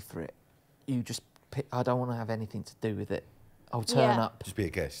 I'll pay for it. You just pick. I don't want to have anything to do with it. I'll turn Yeah. up. Just be a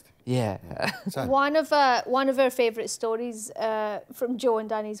guest. Yeah. So, one of our favourite stories from Joe and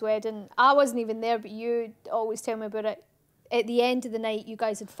Danny's wedding. I wasn't even there, but you always tell me about it. At the end of the night, you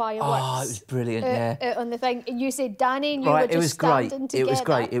guys had fireworks. Oh, it was brilliant. Yeah. On the thing, and you said Danny and you Right, were just it was great. standing It together. was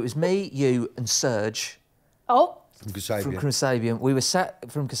great. It was me, you, and Serge. Oh, from Kasabian. From Kasabian. We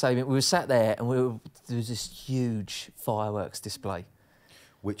were sat there, and there was this huge fireworks display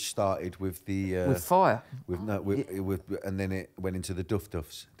Which started with the... with fire. and then it went into the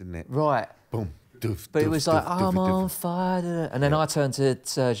duff-duffs, didn't it? Right. Boom, duff, But it duff, was like, duff, I'm duff, on duff. fire. Da, da. And then I turned to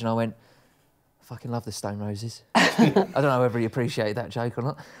Serge and I went, I fucking love the Stone Roses. I don't know whether he appreciated that joke or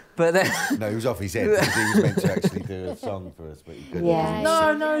not. But then... No, he was off his head because he was meant to actually do a song for us, but he couldn't. Yeah.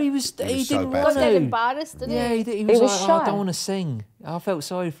 No, he was so didn't bad. want got dead to. embarrassed, didn't Yeah, he? he He was was like, oh, I shy. don't want to sing. I felt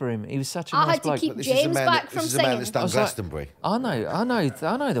sorry for him. He was such a I nice had to bloke. keep But this is a James man back that, from this is a man singing. that's done I was like- Glastonbury. I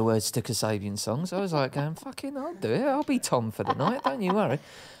know the words to Kasabian songs. I was like, going, fucking, I'll do it. I'll be Tom for the night. Don't you worry.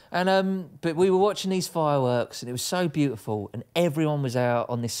 And but we were watching these fireworks, and it was so beautiful. And everyone was out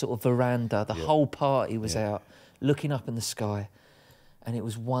on this sort of veranda. The whole party was out, looking up in the sky, and it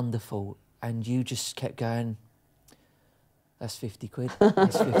was wonderful. And you just kept going. That's 50 quid.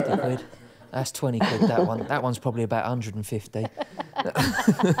 That's 50 quid. That's 20 quid. That one. That one's probably about 150.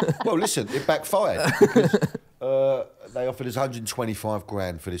 Well, listen, it backfired because they offered us 125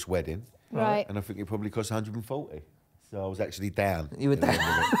 grand for this wedding, Right. and I think it probably cost 140. So I was actually down. You were at the end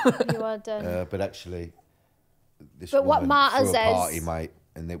of it. You are done. But actually, this But what woman matters threw a party, is- mate,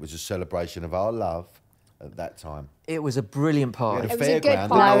 and it was a celebration of our love at that time. It was a brilliant We party. had a It was a good fairground that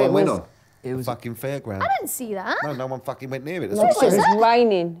party. no No, one it went was- on. It was a fucking fairground. I didn't see that. No one fucking went near it. That's No, what I'm it saying. was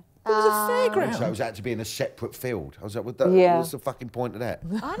raining. It was a fairground. So it was had to be in a separate field. I was like, Yeah. what's the fucking point of that?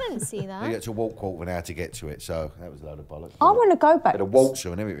 I didn't see You that. had to walk an hour to get to it, so that was a load of bollocks. I want to go back. Had a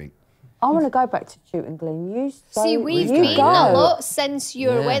waltzer and everything. I want to go back to Chewton Glen. You See, don't- we've you been go. a lot since you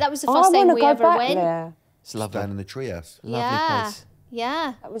were Yeah. away. That was the I first time wanna we go ever back went. there. It's lovely. Down in the treehouse. Lovely Yeah, place.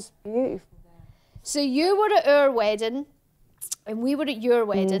 yeah. That was beautiful. So you were at our wedding, and we were at your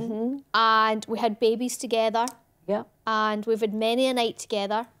wedding, and we had babies together, Yeah. and we've had many a night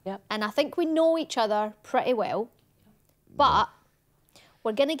together, Yep. and I think we know each other pretty well. But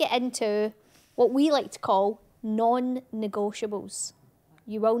we're going to get into what we like to call non-negotiables.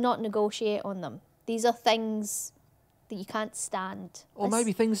 You will not negotiate on them. These are things that you can't stand. Or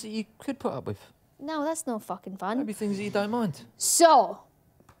maybe things that you could put up with. No, that's no fucking fun. Maybe things that you don't mind. So,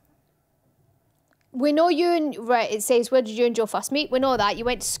 we know you and, right, it says, where did you and Joe first meet? We know that. You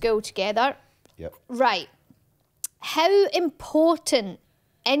went to school together. Yep. Right. How important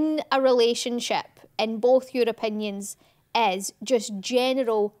in a relationship, in both your opinions, is just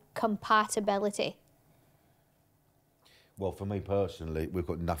general compatibility? Well, for me personally, we've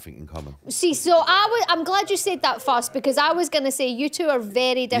got nothing in common. See, so I'm glad you said that first, because I was going to say you two are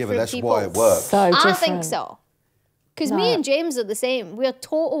very different Yeah, but that's people. why it works. So I different. think so. Because me No. and James are the same. We're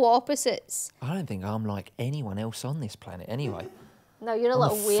total opposites. I don't think I'm like anyone else on this planet anyway. No, you're a I'm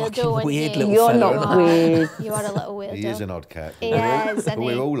a little fucking weirdo. aren't weird you? little You're fella, not aren't I? weird. You are a little weirdo. He is an odd cat. He but is, isn't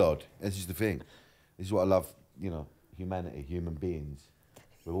we're he? all odd. This is the thing. This is what I love, humanity, human beings.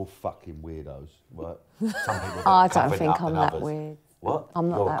 We're all fucking weirdos, right? Some people I get don't covered think up I'm than that others. weird. What? I'm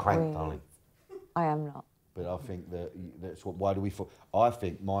not You're that a crank, weird. darling. I am not. But I think that's what. Why do we fall? I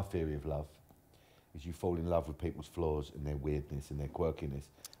think my theory of love is you fall in love with people's flaws and their weirdness and their quirkiness.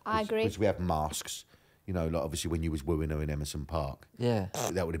 I agree. Because we have masks. Like obviously when you was wooing her in Emerson Park, Yeah.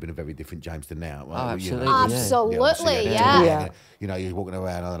 that would have been a very different James than now. Oh, Right? absolutely, You know, yeah. Absolutely, obviously, yeah. Yeah. You're walking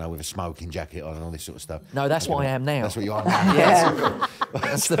around, I don't know, with a smoking jacket on and all this sort of stuff. No, that's what I am now. That's what you are now. Yeah.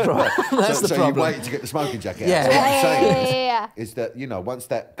 That's the problem. That's so the you problem. waited to get the smoking jacket Yeah. out. So what I'm saying Yeah. is that, once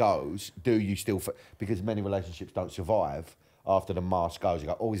that goes, do you still... Because many relationships don't survive after the mask goes. You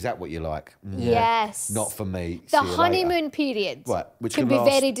go, oh, is that what you like? Yes. Not for me. The See you honeymoon later. period Right, which can can be last-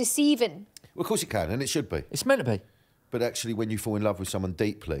 very deceiving. Well, of course it can, and it should be. It's meant to be. But actually, when you fall in love with someone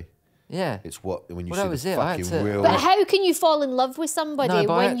deeply, Yeah. It's what when you Well, that was see it. the I had fucking to- real. But how can you fall in love with somebody No,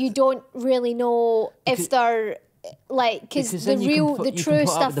 but when you don't really know if they're like Because the then you can real, put- the you can true put up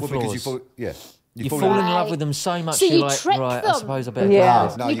stuff? with the Well, because you flaws. fall, yeah. You fall fall in in- love Right. with them so much So you're you like, trick right, I them. suppose I better Yeah.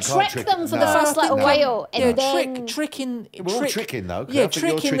 go. No, you you can't trick them for the no, first little no. while, and Yeah, then tricking. We're all tricking, though, 'cause I Yeah, think you're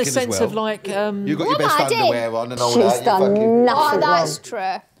trick in the tricking as sense well. of like You got your What best am I doing? underwear on and all She's that. You done fucking, nothing. oh, that's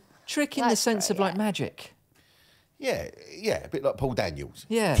wrong. true. trick in the That's sense right, of like yeah. magic. yeah, a bit like Paul Daniels.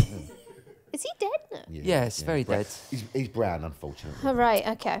 Yeah, Is he dead now? yeah, it's very dead. He's brown, unfortunately. All right,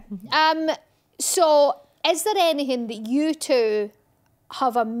 okay. So is there anything that you two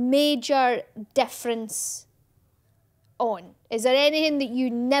have a major difference on? Is there anything that you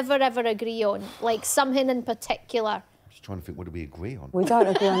never ever agree on? Like something in particular? Just trying to think, what do we agree on? We don't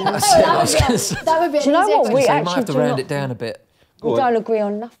agree on That's anything. it, I was gonna say. That would be Do you know an easy what? We question. So you might actually have to do round not- it down a bit. We don't agree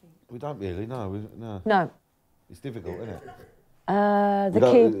on nothing. We don't really, no. No. It's difficult, isn't it? The We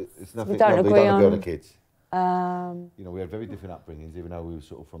don't- kids, it's nothing, we don't no, agree we don't agree on on. the kids. You know, we had very different upbringings, even though we were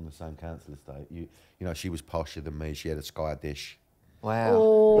sort of from the same council estate. You know, she was posher than me. She had a Sky dish. Wow.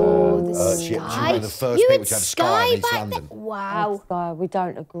 Oh, the she was sky. one of the first You people had to have sky Sky in East back London. then? Wow. Sky, we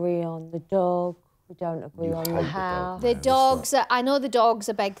don't agree on the dog. We don't agree You on hate the the house. dog. The Yeah, that's dogs, I know the dog's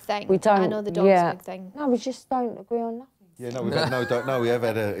a big thing. We don't. I know the dog's yeah. a big thing. No, we just don't agree on nothing. Yeah, no, we've had no. We have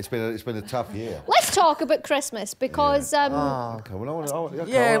had a. It's been a tough year. Let's talk about Christmas because Okay, well,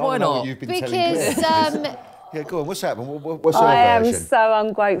 Yeah, I why wanna know not? what you've been telling because Claire. Yeah, go on. What's happened? What's her I am version? so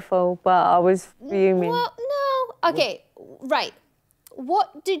ungrateful, but I was fuming. well, no. Okay, right.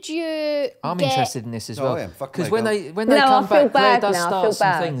 What did you I'm get? interested in this as Oh, well I am. Fuck because me, when go on. they No, I come feel back, Claire bad does now, I start feel some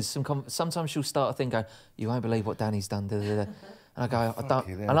bad. things. Sometimes she'll start a thing, go, "You won't believe what Danny's done." Da, da, da. And I go, "I don't,"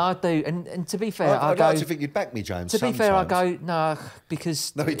 Fucking hell. and I do. And to be fair, I I'd go. like to think you'd back me, James. To be fair, I sometimes. go no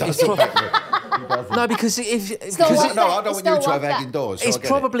because No, he it's doesn't prob- back me. He doesn't. no because if Still because worth No, it. I don't It's want still you to have worth egg it. indoors. So it's I get it.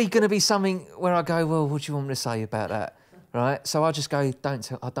 probably going to be something where I go, well, what do you want me to say about that, right? So I just go, don't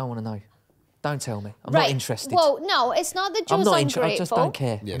tell. I don't want to know. Don't tell me. I'm not interested. Well, no, it's not that I'm Joe's not ungrateful. I just don't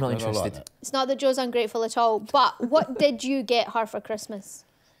care. Yeah, I'm not no, I like interested. that. It's not that Joe's ungrateful at all. But what did you get her for Christmas?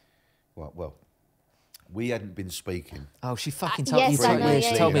 Well, we hadn't been speaking. Oh, she fucking yes, told I you. know,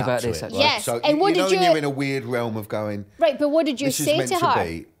 Yes, yeah, told me yeah. about Leading up this. to it, Actually. right? Yes, So and what you did know you- when you're in a weird realm of going, Right, but what did you this is say meant to to her?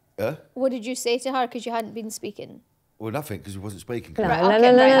 be. What did you say to her because you hadn't been speaking? Well, nothing, because we wasn't speaking. No, Right, no, okay,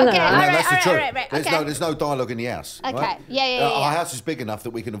 no, no, right, no, okay, no. all No, right, that's the all truth. right, right, There's okay. there's no dialogue in the house. Okay, right? yeah. Our house is big enough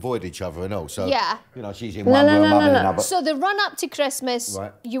that we can avoid each other and all. So Yeah. you know, she's in No, one no, room, no, I'm in no, no. another. So the run up to Christmas,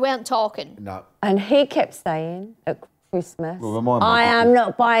 Right. you weren't talking. No. And he kept saying at Christmas, Well, remind me. I am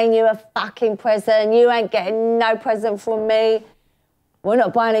not buying you a fucking present. You ain't getting no present from me. We're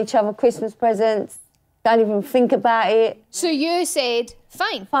not buying each other Christmas presents. Don't even think about it. So you said,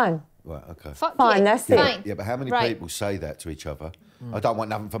 fine, Fine. Right. Okay. fuck Fine, you, that's it. fine. Yeah, but how many Right. people say that to each other? I don't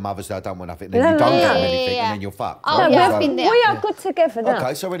want nothing for Mother's Day. I don't want nothing. No, Then you no, don't no. have Yeah, anything, yeah. and then you're fucked. Oh, right? yeah, So- I've been there. We are good together now.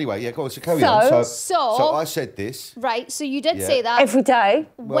 Okay, so anyway, yeah, go on. So carry So- on. So- I said this. Right, so you did Yeah. say that. Every day.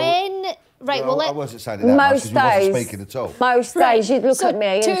 When, right, well, I wasn't saying it that much Most because we wasn't days. speaking at all. Most right, days you'd look so at me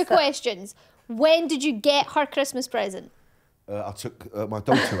and two say, questions. When did you get her Christmas present? I took my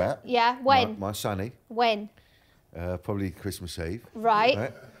daughter out. Yeah, when? My sonny. When? Probably Christmas Eve.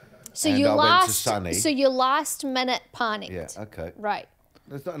 Right. So And you I went to last, Sunny. so you last minute panicked. Yeah. Okay. Right.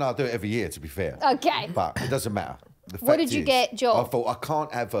 No, I do it every year, to be fair. Okay. But it doesn't matter. The What fact did you is, get, Joe? I thought I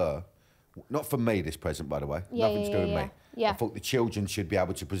can't have her. Not for me, this present, by the way. Yeah, Nothing to yeah, do with yeah, me. yeah. I thought the children should be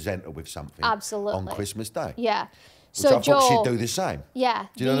able to present her with something. Absolutely. On Christmas Day. Yeah. Which So I thought Joe. she'd do the same. Yeah.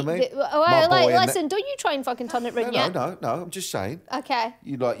 Do you know what I mean? Well, My boy and listen, don't you try and fucking turn it round yet. No, I'm just saying. Okay.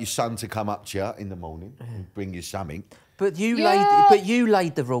 You'd like your son to come up to you in the morning and bring you something. But you Yeah.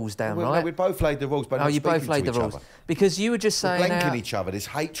 laid the rules down, Well, right? no, we both laid the rules, but Oh, not you both speaking laid to the each rules other. because you were just saying Blanking out. each other. There's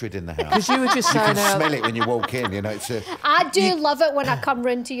hatred in the house. Because you were just You saying can out. smell it when you walk in. You know, it's a. I do love it when I come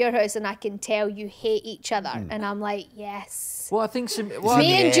round to your house and I can tell you hate each other, Hmm. and I'm like, yes. Well, I think some. Well,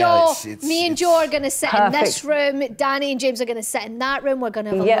 Me and Yeah, Joe, it's- me and Joe are gonna sit in this Perfect. room. Danny and James are gonna sit in that room. We're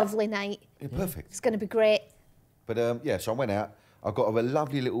gonna have a Yep. lovely night. Yeah, perfect. It's gonna be great. But yeah, so I went out. I got her a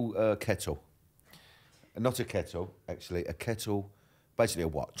lovely little kettle. Not a kettle, actually, a kettle, basically a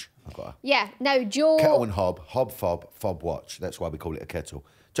watch. I got her. Yeah. Now Joe. Kettle and hob, fob watch. That's why we call it a kettle.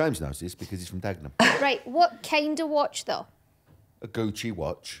 James knows this because he's from Dagenham. Right. What kind of watch though? A Gucci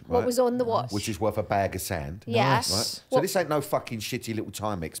watch. What right, was on the watch? Which is worth a bag of sand. Yeah. Right? Nice. So What- this ain't no fucking shitty little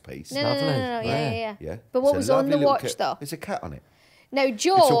Timex piece. No, no, no, no, Lovely. no, yeah, Yeah. yeah, yeah. Yeah. But what It's a was on lovely the little watch though? There's a cat on it. Now It's a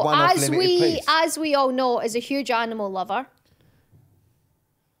Joe, one-off limited piece. as we all know, is a huge animal lover.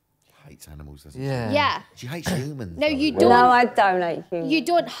 She hates animals, doesn't she? yeah. Yeah. She hates humans. Now though. you Well, don't- no, I don't hate humans. You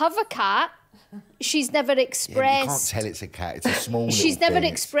don't have a cat, she's never Yeah, expressed. you can't tell it's a cat. It's a small. She's little never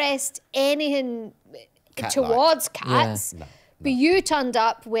thing. expressed anything Cat-like. towards cats. No. But you turned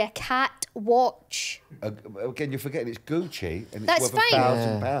up with a cat watch. Again, you're forgetting it's Gucci and it's That's worth fine.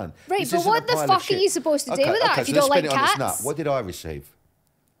 £1,000. Right, This but isn't what a the pile of fuck are shit. you supposed to do with that if you so don't let's like spin it on its nut. cats? What did I receive?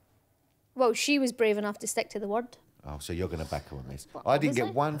 Well, she was brave enough to stick to the word. Oh, so you're going to back her on this. Well, I didn't get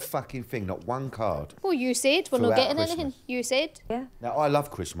obviously. one fucking thing, not one card. Well, you said we're not Throughout getting Christmas. anything. You said. Yeah. Now, I love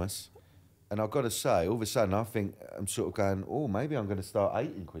Christmas. And I've got to say, all of a sudden, I think I'm sort of going, oh, maybe I'm going to start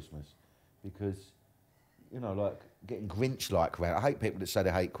hating Christmas. Because, you know, like getting Grinch-like around. I hate people that say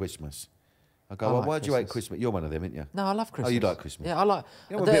they hate Christmas. I go, I well, like why do you hate Christmas. Christmas? You're one of them, aren't you? No, I love Christmas. Oh, you like Christmas? Yeah, I like.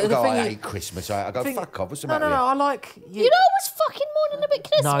 You know when people go, I hate Christmas. I go, thing- fuck off. What's the No, matter no, no. with I like. You're always fucking moaning about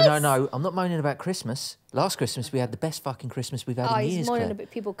Christmas. No. I'm not moaning about Christmas. Last Christmas we had the best fucking Christmas we've had Oh, in he's years. moaning Claire.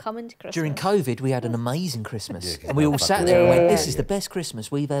 about people coming to Christmas. During COVID, we had an amazing Christmas, Yeah, and we all fucking sat there and went, yeah, "This yeah. is the best Christmas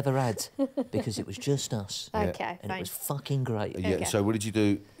we've ever had," because it was just us, Okay, and it fine. was fucking great. Yeah, Okay. so what did you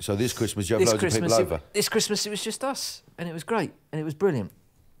do? So this Christmas, you have This loads Christmas, of people over? this Christmas, it was just us, and it was great, and it was brilliant,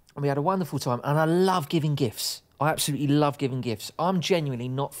 and we had a wonderful time. And I love giving gifts. I absolutely love giving gifts. I'm genuinely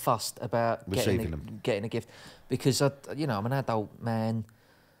not fussed about Receiving them. getting a gift, because I'm an adult man.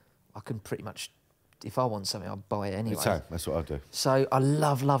 I can pretty much, if I want something, I'll buy it anyway. So, that's what I do. So I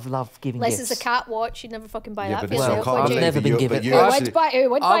love giving Unless gifts. it's a cat watch, you'd never fucking buy Yeah, that but for listen, I yourself, can't would I've you? believe never that been you- given. but you Who actually- would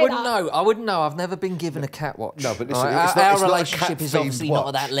buy I wouldn't that? know. I wouldn't know. I've never been given a cat watch. No, but listen, Right? it's not- Our it's not a relationship is cat-themed obviously not at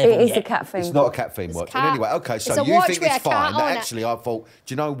watch. that level It is yet. a cat thing. It's not a cat theme It's a watch. cat. And anyway, okay, so It's a you watch think with it's a cat fine. on it. Actually, I thought,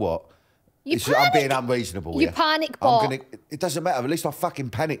 do you know what? You I'm being panic. unreasonable You here. panic I'm bought. gonna, it doesn't matter. At least I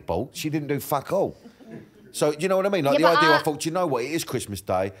fucking panic bought. She didn't do fuck all. So, you know what I mean? Like, Yeah, the but idea, I thought, do you know what? It is Christmas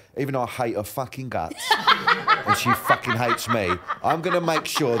Day, even though I hate her fucking guts, and she fucking hates me, I'm going to make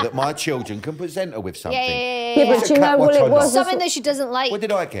sure that my children can present her with something. Yeah. Yeah, Was but it you know cat what watch it or not? was? Something that she doesn't like. What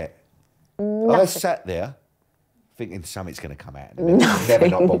did I get? I sat there thinking something's going to come out. And she's never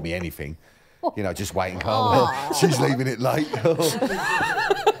not bought me anything. You know, just waiting. Oh, she's leaving it late.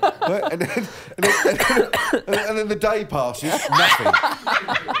 Right, and then the day passes, nothing.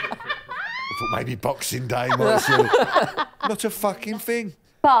 I thought maybe Boxing Day might see. Not a fucking thing.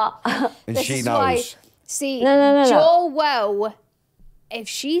 But And This she is why- knows. See, No. Joe will, if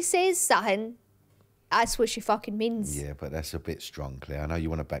she says something, that's what she fucking means. Yeah, but that's a bit strong, Claire. I know you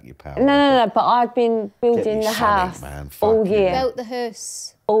want to back your power. no. But I've been building me the something, house man. all Fucking year. Built the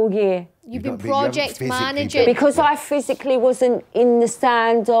house. All year. You've You been haven't project physically managing. built- Because I physically wasn't in the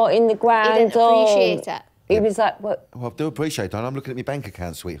stand or in the He ground. didn't appreciate it. He was like, what? Well, I do appreciate that. I'm looking at my bank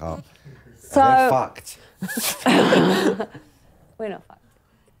account, sweetheart. So They're fucked. we're not fucked.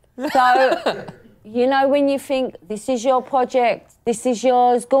 So, you know, when you think this is your project, this is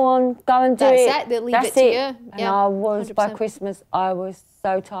yours, go and do That's it. it, they leave That's it to you. And Yeah, I was, by 100%. Christmas, I was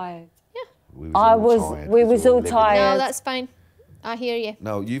so tired. We We all was all living- tired. No, that's fine. I hear you.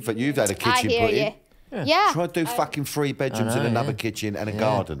 No, you've had a I kitchen hear put you. in. Yeah. Try and do fucking 3 bedrooms and another kitchen and a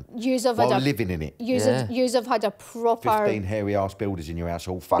garden Yous have while had a, living in it. yous have had a proper 15 hairy ass builders in your house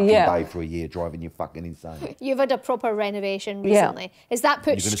all fucking Yeah. day for a year, driving you fucking insane. You've had a proper renovation Yeah. recently. Has that put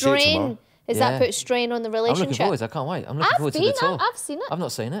You're gonna see it strain? tomorrow. Has Yeah. that put strain on the I'm relationship? looking forward. I can't wait. I'm looking forward to the tour. I've seen it. I've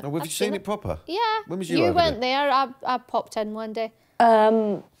not seen it. Oh, have you seen it proper? Yeah. When was you You over weren't there. I popped in one day.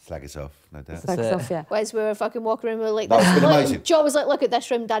 Slag us off, no doubt. Like it. stuff, yeah. Whereas we were fucking walking around, we were like, That's been look, amazing. Joe was like, look at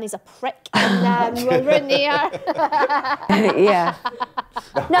this room, Danny's a prick. And we were in there. Yeah.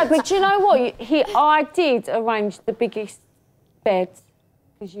 No, but you know what? I did arrange the biggest bed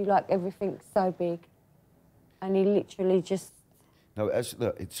because you like everything so big, and he literally just. No,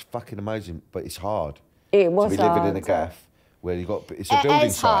 look, it's fucking amazing, but it's hard. It was to be living in a hard. gaff where you got it's a It building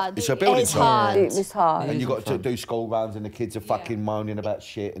is site. hard. It's a building It's site. hard. It was hard. And you got to fun. do school runs and the kids are fucking moaning about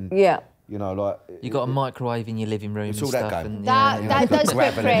shit and Yeah. you know, like You got a microwave in your living room It's and all that stuff. game. And, That- you that know, does put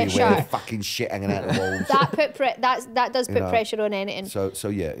gravel everywhere, pressure. fucking shit hanging out the walls. that does put know. pressure on anything. So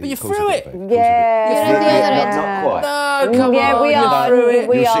yeah. But you caused a threw bit it. of Yeah. You're on the other end. Not quite. No, come Yeah, on. we you are. threw it.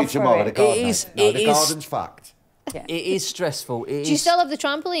 We You'll are see tomorrow. for The it. garden. is- No, it the is- garden's fucked. It is stressful. It Do you is- still have the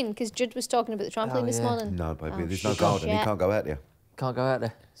trampoline? Because Jude was talking about the trampoline Oh, this yeah. morning. No, baby, Oh, there's no shit. garden. You Yeah. can't go out there. Can't go out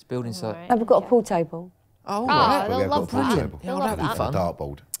there. It's building site. Right. And we've got a pool table. Oh, Oh, right. they'll we have got love a pool that. table. They'll Yeah, love that'd be that. fun. A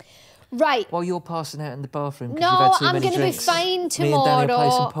dartboard. Right. While you're passing out in the bathroom. 'cause No, you've had too I'm many going to be drinks, fine me and Danny will play tomorrow.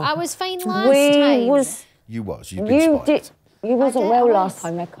 some pool. I was fine last time. You've been You spiked. did. You wasn't did, well I last was.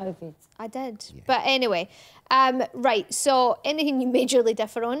 time. You had COVID. I did. But anyway, right. So anything you majorly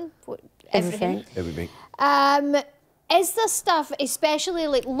differ on? Everything. Everything. Is there stuff, especially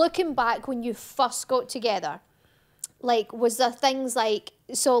like looking back when you first got together, like was there things like,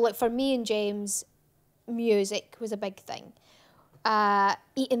 so like for me and James, music was a big thing.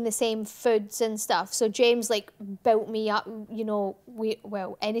 eating the same foods and stuff. So James like built me up, you know,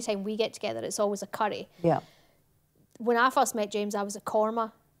 anytime we get together, it's always a curry. Yeah. When I first met James, I was a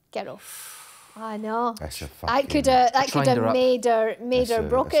korma girl. I know. That's a That could fucking... have made her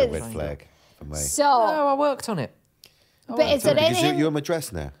broken. That's a red flag for me. So, No, I worked on it. but is there Because anything? you're a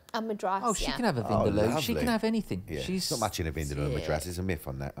Madras now. I'm Madras. Oh, she yeah. can have a vindaloo. She lovely. can have anything. Yeah. She's Not much in a vindaloo and Madras. There's a myth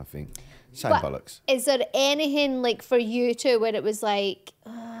on that, I think. Same But bollocks. is there anything like for you two where it was like,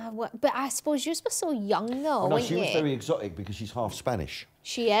 what? But I suppose you were so young though, Oh, no, weren't she you? was very exotic because she's half Spanish.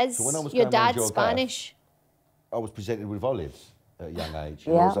 She is. So when I was Your going round dad's your Spanish. I was presented with olives at a young age.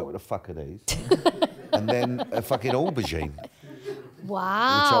 And Yeah. I was like, what the fuck are these? And then a fucking aubergine,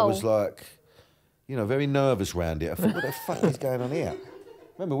 Wow. which I was like, you know, very nervous round it. I thought, what the fuck is going on here?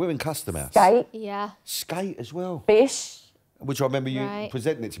 Remember, we're in Custom House. Skate, Yeah. Skate as well. fish. Which I remember you Right.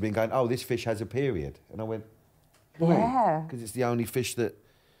 presenting it to me and going, oh, this fish has a period. And I went, Yeah. because it's the only fish that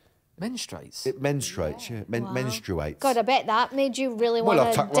menstruates. it menstruates, yeah. Menstruates. God, I bet that made you really well, I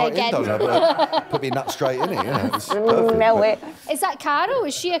want to tucked right dig in, in. don't I? Put me nut straight in it, you know. It's perfect. Melt but- it. Is that Carol?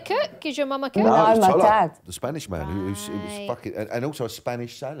 Is she a cook? Is your mum a cook? No. it was my Tolo, dad. the Spanish man, who it was Right. fucking, and also a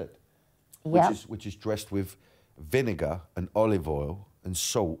Spanish salad, Yeah. which is dressed with vinegar and olive oil and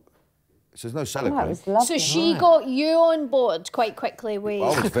salt. So there's no salad Oh, it cream. was lovely. So she got you on board quite quickly with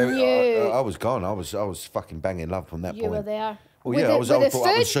I was very, you. I was gone. I was fucking banging love from that You point. were there. Well, With yeah, the- I was with the brought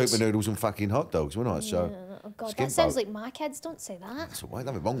up with food? super noodles and fucking hot dogs, wasn't I? So, Oh God, skin that sounds boat. like my kids. Don't say that. That's all right,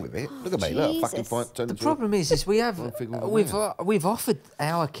 nothing wrong with it. Look at me, look, I fucking Jesus. find, turn The into problem is we have figure of a we've offered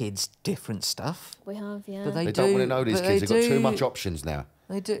our kids different stuff, We have, yeah. but They they don't want to know these but kids. they They've got too do- much options now.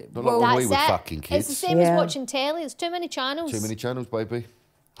 They do. Not Well, like when we That's were it. fucking It's kids. the same Yeah. as watching telly. There's too many channels. Too many channels, baby.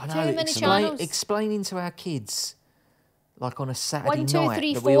 I Too know. many channels. Explaining to our kids, like on a Saturday 1, 2, night,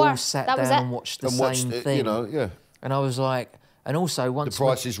 3, that we all 4. sat That was down it. and watched the And same watched it, thing. you know, yeah. And I was like, and also once The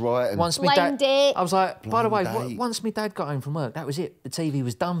Price is Right. And once my Blind dad, Date. I was like, by the way, Blind Date. once my dad got home from work, that was it. The TV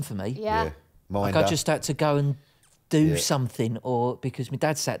was done for me. Yeah. Like Minder. I just had to go and do Yeah. something, or because my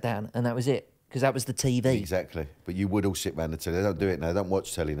dad sat down and that was it, because that was the TV. Exactly. But you would all sit round the telly. They don't do it now. They don't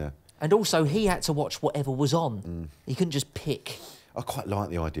watch telly now. And also, he had to watch whatever was on. Mm. He couldn't just pick. I quite like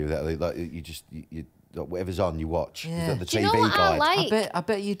the idea of that. Like you just you like whatever's on, you watch. It's Yeah. like the Do you TV know what guide. I like?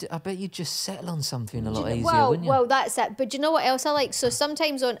 I bet you'd just settle on something a lot easier, well, wouldn't you? well, that's it. But do you know what else I like? So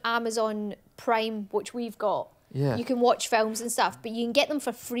sometimes on Amazon Prime, which we've got, Yeah. you can watch films and stuff, but you can get them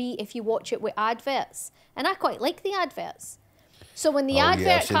for free if you watch it with adverts. And I quite like the adverts. So when the Oh, yeah,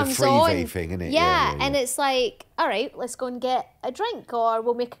 advert so the comes freebie on, thing, innit? Yeah, Yeah, and it's like, all right, let's go and get a drink, or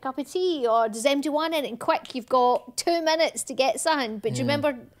we'll make a cup of tea, or does anybody want it? And quick, you've got 2 minutes to get something. But do you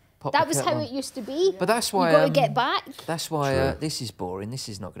remember Pop that the was kettle how on. it used to be? But that's why you got to um, get back. That's why this is boring. This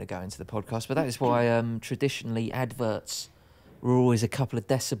is not going to go into the podcast. But that is why traditionally adverts were always a couple of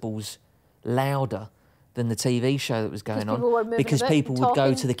decibels louder than the TV show that was going people were on, moving because about, people would go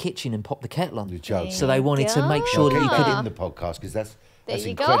talking. to the kitchen and pop the kettle on. You're joking. So they wanted to make sure that you Keep it could. in the podcast because that's There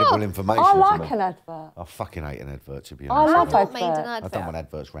you go. incredible information. I to like me. an advert. I fucking hate an advert, to be I honest. love I don't mind an adverts. I advert. don't want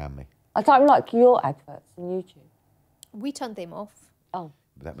adverts round me. I don't like your adverts on YouTube. We turned them off. Oh.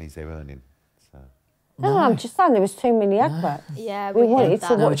 But that means they're earning. So. No, I'm just saying there was too many adverts. Yeah, We we, wanted heard to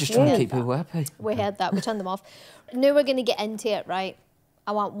that. No, we're watch just trying to you. keep people happy. We heard that. We turned them off. Now we're going to get into it, right?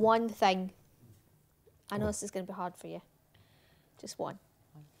 I want one thing. I know this is going to be hard for you. Just one.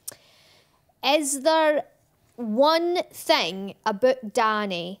 Is there one thing about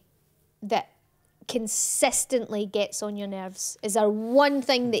Danny that consistently gets on your nerves? Is there one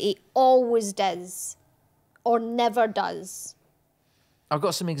thing that he always does or never does? I've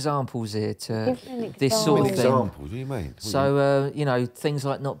got some examples here to Give me an this example. sort What of thing. examples? What do you mean? So you know, things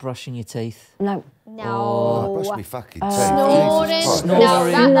like not brushing your teeth. No. No. brush me fucking teeth. Snoring. Jesus Christ. No,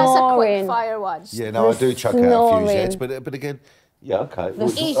 that's a Snoring. quick fire one. Yeah, no, I do chuck out a few Snoring. zeds, but again, yeah, okay. Well,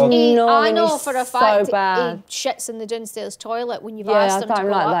 He, oh, I Snoring know is for a so fact bad. he shits in the downstairs toilet when you've Yeah, asked I him to don't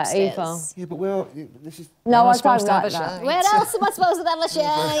go like that upstairs. either. yeah, but well, this is. No, Am I I supposed don't to have like a that. shake? Where else am I supposed to have a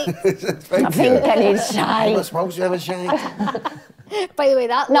shite? Thank I think I need Am I shade. supposed to have a shake? By the way,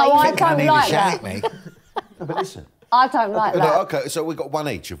 that No, line... I don't like that. mate. No, but listen. I don't like No, that. okay, so we've got one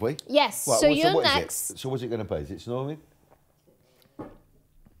each, have we? Yes, Right, so what- you're what is it? next. So what's it going to be? Is it snoring?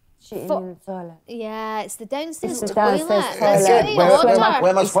 Shitting Fo- in the toilet. Yeah, it's the downstairs It's the toilet. downstairs There's toilet. dirty Where water. am I It's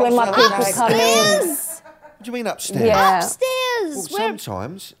when supposed my to have people a shake? come in. Upstairs! What do you mean upstairs? Yeah. Upstairs! Well, Where...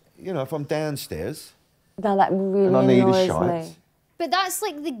 sometimes, you know, if I'm downstairs No, that really and I need a annoys shite. me. But that's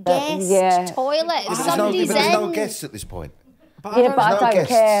like the guest yeah. toilet. If But somebody's there's no in... guests at this point. Yeah, but I no don't guests.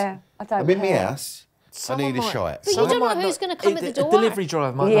 care. I don't I'm in my care. house. I need a shite. But you don't know who's going to come at the door. A delivery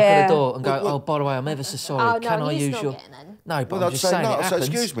driver might knock at the door and go, "Oh, by the way, I'm ever so sorry. Oh, no, Can I he's use not your?" getting in. No, but Well, I'm I'd just say saying no. it I'd say, happens.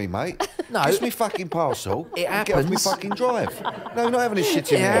 excuse me, mate. No. It's me fucking parcel. It Get off me happens. fucking drive. No, not having a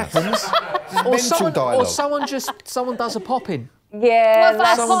shit in It there. happens. This is mental dialogue. Or someone does a pop in. Yeah, What if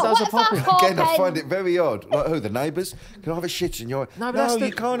I Someone does a pop pop-in. Again, I in? find it very odd. Like who? The neighbours? Can I have a shit? And you're like, No, but no, that's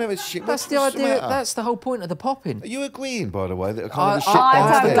you can't have a shit. That's the What's idea. matter? That's the whole point of the pop in. Are you agreeing, by the way, that I can't have a shit I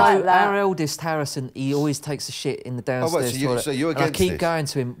don't downstairs? like that. Our eldest Harrison, he always takes a shit in the downstairs toilet. so you're And I against keep this? going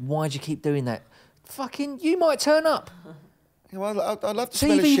to him. Why do you keep doing that? Fucking, you might turn up. Yeah, well, I'd love to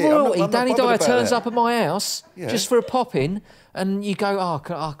smell a TV shit. I'm not- royalty. I'm not Danny bothered Dyer about turns that. up at my house Yeah. just for a pop in, and you go, "Oh,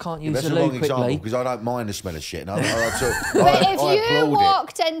 I can't use That's the the wrong loo example quickly." because I don't mind the smell of shit. And But I if you applaud it.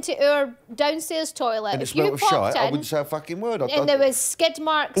 walked into our downstairs toilet, And it if you smelled of popped shite, I in wouldn't say a fucking word. and there was skid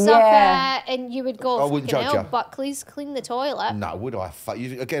marks Yeah. up and you would go, I wouldn't "Fucking judge hell, you." Buckleys, clean the toilet." No, would I?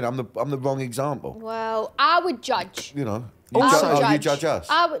 Again, I'm the wrong example. Well, I would judge. You know. You Also- you judge us.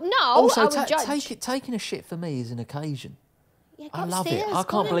 I would, no, Also, I would judge. taking a shit for me is an occasion. Yeah, go I love it. upstairs, I go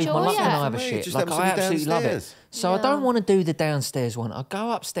can't and believe my enjoy luck when it. I have a Me, shit. just Like, have I something absolutely love it. downstairs. So I No. don't want to do the downstairs one. I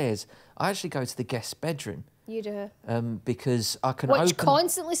go upstairs. I actually go to the guest bedroom You do. because I can Which open.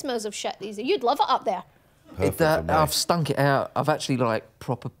 constantly smells of shit these days. You'd love it up there. Perfect for me. I've stunk it out. I've actually like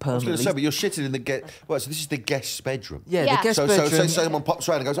proper I was going permanently. to say, but you're shitting in the guest. Well, so this is the guest's bedroom. Yeah, Yeah. the guest So bedroom. say someone pops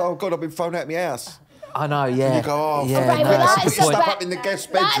around and goes, "Oh God, I've been thrown out of my house." I know. Yeah. And you go, "Oh, yeah. Right, no, well, it's a that's good Put your point. stuff up in the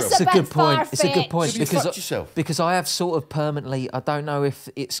guest that's bedroom. It's a bit good point. It's a good far-fetched. point Have you because fucked yourself? because I have sort of permanently. I don't know if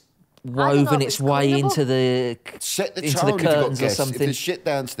it's don't know woven if its it's way cleanable. into the Set the into tone the if you've got curtains or guests. If something. there's shit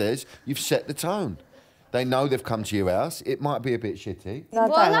downstairs, you've set the tone. They know they've come to your house. It might be a bit shitty. No, I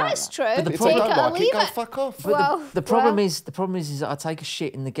Well, don't like that's that. true. But the If problem- they Take don't it or like leave it, go it. fuck off. But Well, the problem is that I take a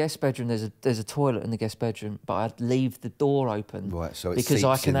shit in the guest bedroom. There's a toilet in the guest bedroom, but I leave the door open Right, so it because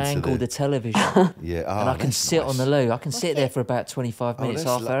I seeps can into angle the- the television Yeah, and I can sit on the loo. I can sit there for about 25 minutes,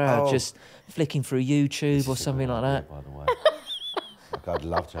 that's half an hour, oh. just flicking through YouTube or something like that. By the way, like, I'd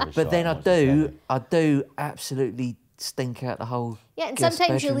love to have a But then shot once I do absolutely stink out the whole. Yeah, and guest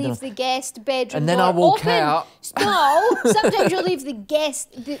sometimes you bedroom, leave don't I? the guest bedroom And then door I walk open. out. No, sometimes you leave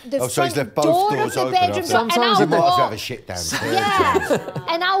the Oh, so front he's left both door doors of the open. bedroom door, and Sometimes I'll You might have to have a walk. shit downstairs. Yeah,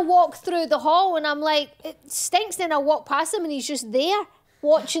 and I'll walk through the hall, and I'm like, it stinks. Then I'll walk past him, and he's just there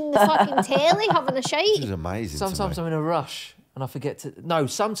watching the fucking telly, having a This is shite. amazing. Sometimes to me. I'm in a rush and I forget to. No,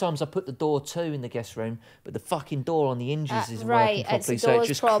 sometimes I put the door to in the guest room, but the fucking door on the hinges isn't right, working it's the properly, so it door's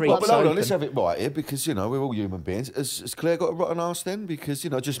just problem. creeps But hold on, open. let's have it right here because, you know, we're all human beings. Has Claire got a rotten arse then? Because, you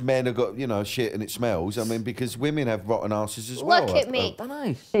know, just men have got, you know, shit and it smells. I mean, because women have rotten arses as well. Look at me. I don't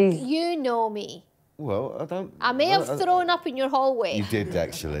know. You know me. Well, I don't. I may have thrown up in your hallway, You did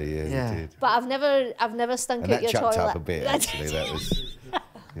actually, yeah, Yeah. you did. but I've never stunk And out that your chucked toilet. up a bit, actually. That was,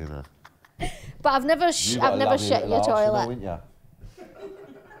 you know. But I've never You got I've a never lovely shit little your arse, you know, toilet. wouldn't you?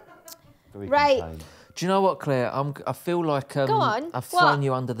 Very Right. contained. Do you know what, Claire? I feel like Go on. I've thrown What?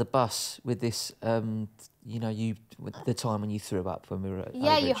 you under the bus with this. You know, with the time when you threw up when we were.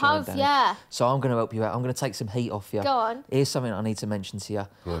 Yeah, over you at Joe and have, Danny. yeah. So I'm going to help you out. I'm going to take some heat off you. Go on. Here's something I need to mention to you.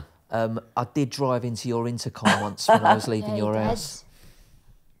 Go I did drive into your intercom once when I was leaving Yeah, your you did. house.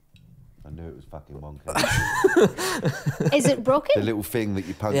 I knew it was fucking wonky. Is it The broken? little thing that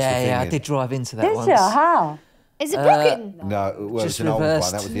you punch the Yeah, thing yeah, I in. did drive into that Did once. you? How? Is it broken? No, well, Just it's an old one.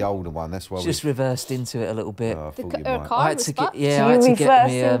 reversed. That was the older one. That's why Just reversed into it a little bit. I The thought you our might. car I had was to get, fucked. yeah, I You had to get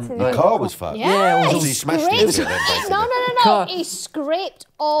reversed me. into The the- car was fucked. Yeah, it was Oh, all so he smashed scraped- into it then, basically. No. Car- He scraped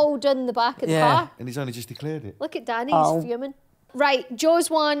all down the back of the Yeah. car. And he's only just declared it. Look at Danny, Oh. he's fuming. Right, Joe's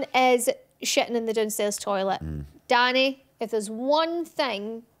one is shitting in the downstairs toilet. Danny, if there's one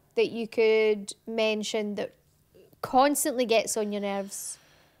thing that you could mention that constantly gets on your nerves,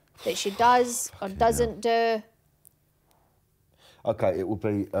 that she does or doesn't do. Okay, it will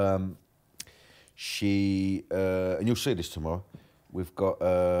be she, and you'll see this tomorrow. We've got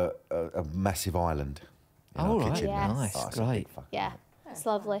a massive island in Oh, our right. kitchen. Yes. now. Nice, it's a big great. fucking Yeah, island. it's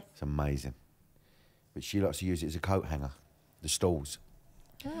lovely. It's amazing. But she likes to use it as a coat hanger, the stalls.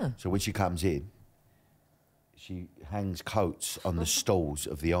 So when she comes in, she hangs coats on the stalls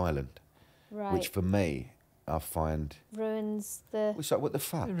of the island, Right. which for me, I find, Ruins the... it's like, what the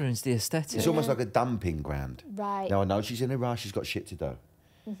fuck? It ruins the aesthetic. It's almost like a dumping ground. Right. Now, I know she's in a rush, she's got shit to do.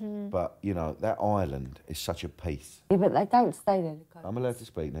 But, you know, that island is such a peace. Yeah, but they don't stay there, the coats. I'm allowed to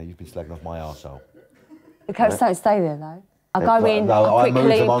speak now, you've been slagging off my arsehole. The coats don't stay there, though. I go in, No, I I quickly...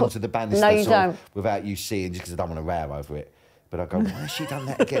 move them put- onto the banister No, you sort of don't. without you seeing, just because I don't want to row over it. But I go, why has she done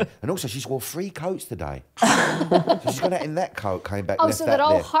that again? And also, she's wore 3 coats today. So she's gone out in that coat, came back, Oh, left so that they're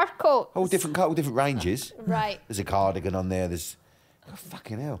all there. her coats. All different coat, all different ranges. Right. There's a cardigan on there, there's... Oh,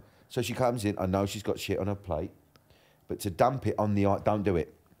 fucking hell. So she comes in. I know she's got shit on her plate, but to dump it on the don't do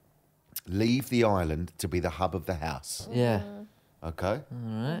it. Leave the island to be the hub of the house. Yeah. Okay. All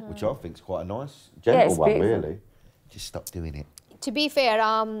right. Which I think's quite a nice, gentle one, beautiful. really. Just stop doing it. To be fair,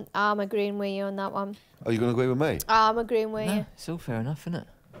 I'm agreeing with you on that one. Are you going to agree with me? I'm agreeing with No, you. it's all fair enough, isn't it?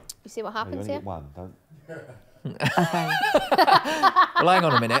 You see what No, you happens only here? get one. Don't. Well, hang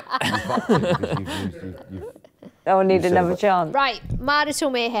on a minute. I'll need said another it. chance. Right, marital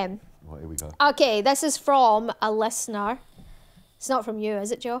mayhem. Right, here we go. Okay, this is from a listener. It's not from you,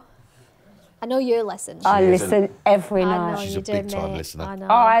 is it, Joe? I know you listen. I is listen every I night. know She's you a do, big-time mate. listener. I know.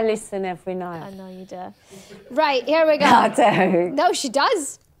 Oh, I listen every I night. know you do. Right, here we go. I do. No, she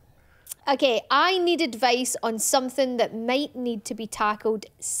does. Okay, I need advice on something that might need to be tackled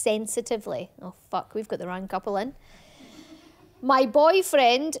sensitively. Oh, fuck, we've got the wrong couple in. My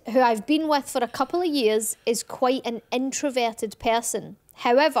boyfriend, who I've been with for a couple of years, is quite an introverted person.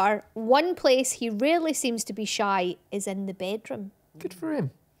 However, one place he rarely seems to be shy is in the bedroom. Good for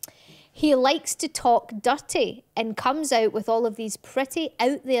him. He likes to talk dirty and comes out with all of these pretty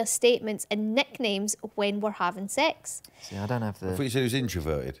out there statements and nicknames when we're having sex. See, I don't have I thought the. you said he was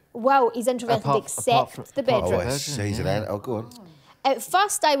introverted. Well, he's introverted Apart from the bedroom. Oh, I Bedroom, see. He's an yeah. Oh, go on. At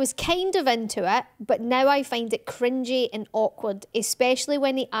first, I was kind of into it, but now I find it cringy and awkward, especially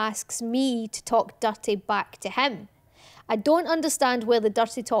when he asks me to talk dirty back to him. I don't understand where the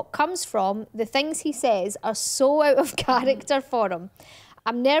dirty talk comes from. The things he says are so out of character for him.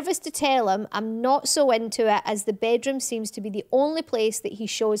 I'm nervous to tell him I'm not so into it, as the bedroom seems to be the only place that he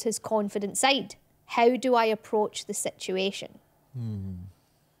shows his confident side. How do I approach the situation?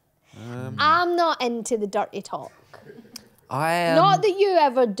 I'm not into the dirty talk. I Not that you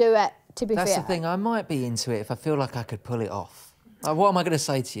ever do it, to be That's fair. the thing. I might be into it if I feel like I could pull it off. Like, what am I going to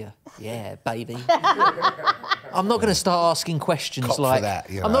say to you? Yeah, baby. I'm not going to start asking questions Cop for like. that,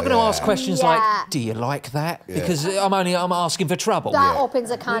 you I'm know, not going to yeah. ask questions Yeah. like, "Do you like that?" Because I'm asking for trouble. That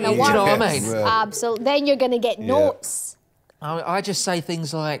opens a can of Do you worms. know what I mean? Yeah. Absolutely. Then you're going to get notes. I just say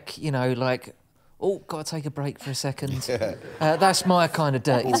things like, like, "Oh, got to take a break for a second." That's my kind of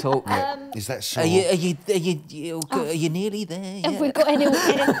dirty talk. Is that so? Are you nearly there? Have yet? we got any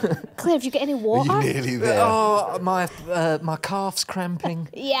Claire, have you got any Are water? you nearly there? Oh, my calf's cramping.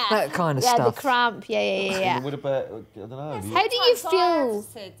 Yeah. That kind of yeah, stuff. the cramp. Yeah. What about, I don't know. How do you feel?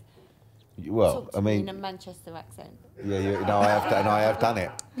 Well, I mean, in a Manchester accent. yeah, I have done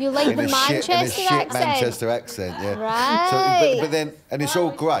it. You like the in a Manchester shit accent? Manchester accent, yeah. Right. So, but then, and it's all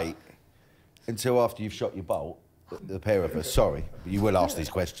great until after you've shot your bolt. The pair of us, sorry, but you will ask these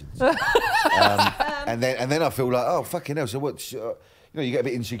questions. And then I feel like, oh fucking hell. So what? You get a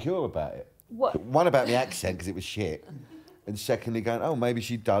bit insecure about it. What? One about the accent because it was shit, and secondly going, oh maybe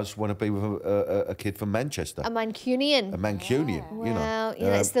she does want to be with a kid from Manchester. A Mancunian. A Mancunian, Well,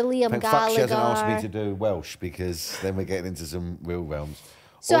 it's the Liam thank fuck she hasn't asked Gallagher. me to do Welsh because then we're getting into some real realms.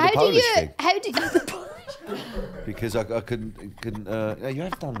 So Or the how do Polish you? thing, How do you? because I couldn't. No, you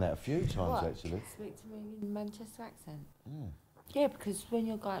have done that a few times actually. Speak to me in Manchester accent. Yeah, because when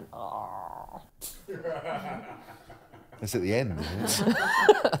you're going, oh. That's at the end. Isn't it?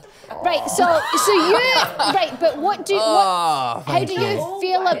 Right. So you. Right. But what do? What, how do thank you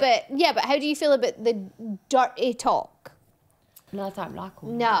feel about? Yeah, but how do you feel about the dirty talk? No, I don't like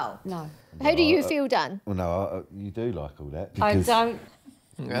all No. that. No. How do you feel, Dan? Well, no, you do like all that. I because don't.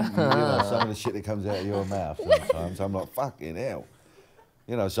 You know, some of the shit that comes out of your mouth sometimes, I'm like, fucking hell.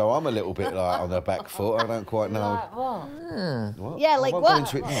 So I'm a little bit like on the back foot. I don't quite know. Like what? What? Yeah, I like won't what? Go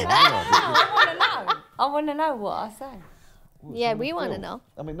into it now. I want to know. I want to know what I say. Yeah, we want to know.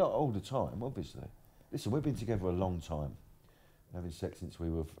 I mean, not all the time, obviously. Listen, we've been together a long time. Having sex since we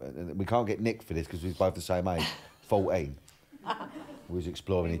were... And we can't get Nick for this because we're both the same age. 14. We was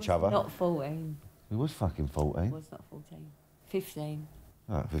exploring each other. Not 14. We was fucking 14. It was not 14. 15.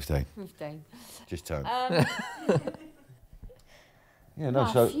 Oh, 15. 15. Just turned.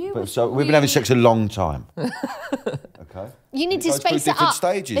 No, So we've been having sex a long time. Okay. You need It to goes through spice it different up.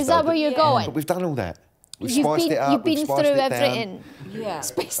 stages, Is that though, where you're going? But we've done all that. We've You've spiced been, it up. you've we've been spiced through it down. everything. Yeah.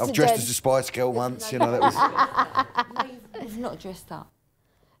 Spiced I've it dressed down. as a Spice Girl once, that was... We've not dressed up.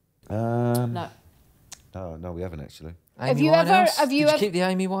 No. No. No, we haven't actually. Have Amy you ever- Winehouse? have you Did you ever- keep the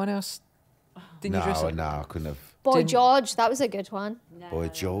Amy Winehouse? Didn't you dress No, up? no, I couldn't have. Boy Didn't- George, that was a good one. Boy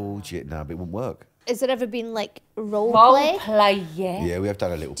George, no, but it wouldn't work. Has there ever been like role Role play? play, yeah. Yeah, we have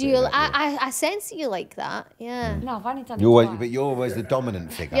done a little Do bit. you? of that, yeah. I sense that you like that. Yeah. No, I've only done it You're always, twice. but you're always the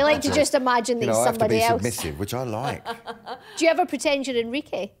dominant figure. You like to So, just imagine that he's I have to somebody be else. submissive, which I like. Do you ever pretend you're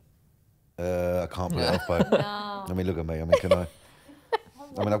Enrique? I can't pull it off, babe. I mean, look at me. I mean, can I?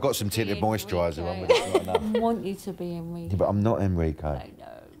 I mean, I've got some tinted moisturiser on, but it's not enough. I want you to be Enrique. Yeah, but I'm not Enrique. I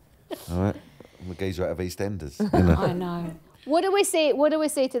know. All right, I'm a geezer out of EastEnders. You know? I know. What do we say? What do we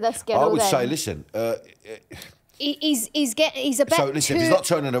say to this girl? I would then? say, listen. He's a bit. So listen, if he's not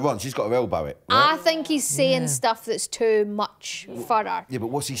turning her on, she's got to elbow it. I Right? think he's saying stuff that's too much for her. Yeah, but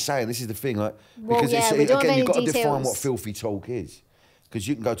what's he saying? This is the thing, like, Well, because yeah, we don't have again, any you've got to define details. what filthy talk is, because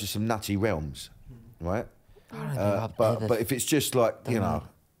you can go to some nutty realms, right? But if it's just like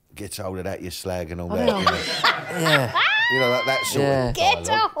get hold of that, you slag and all that, Yeah. that sort of Get a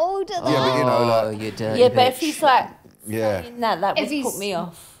dialogue. hold of that. Yeah, but Oh, you dirty Yeah, but if bitch. he's like Yeah. saying that If would he's- put me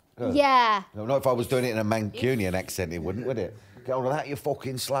off. Yeah. No, not if I was doing it in a Mancunian accent, it wouldn't, would it? Get hold of that, you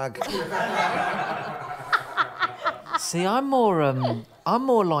fucking slag. See, I'm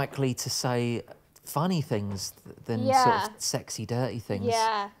more likely to say funny things than sort Yeah. of sexy, dirty things.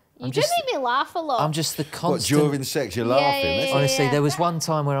 Yeah. You I'm do just- make me laugh a lot. I'm just the What, constant. during sex, you're laughing? yeah, That's- Honestly, yeah. there was one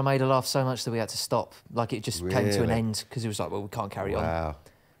time where I made her laugh so much that we had to stop. Like it just came to an Really? end because it was like, well, we can't carry on Wow.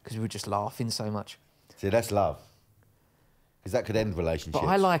 because we were just laughing so much. See, that's love. Because that could end relationships. But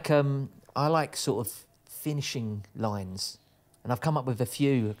I like sort of finishing lines, and I've come up with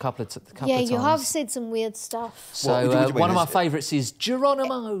a couple of times. you have said some weird stuff So What do you mean? one of my Is it- favourites is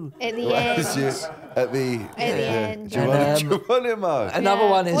Geronimo. at the end. At the end. Geronimo. Another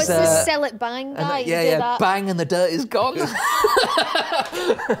one is What's the sell it bang guy? You do that. bang and the dirt is gone.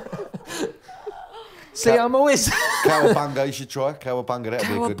 See, I'm always Cowabunga, you should try. Cowabunga, that'd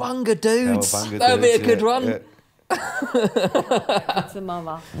be a good Cowabunga dudes. Cowabunga That'd be a dudes, good yeah, one. yeah. That's a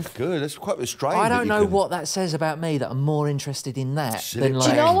mother. That's good. That's quite strange. I that don't you know can- what that says about me that I'm more interested in that Silly than Do like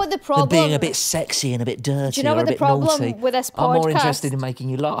you know what the than problem- being a bit sexy and a bit dirty. Do you know or what a the bit problem naughty. with this I'm more podcast- interested in making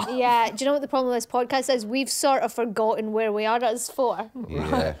you laugh. Yeah, do you know what the problem with this podcast is? We've sort of forgotten where we are as for.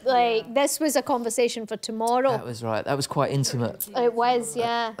 Yeah. Like, this was a conversation for tomorrow. That was right. That was quite intimate. It was,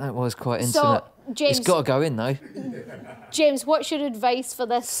 yeah. That was quite So, intimate. James- It's got to go in though. James, what's your advice for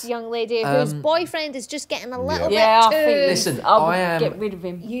this young lady whose boyfriend is just getting a little Yeah, I bit too... think. Listen, I would I am- get rid of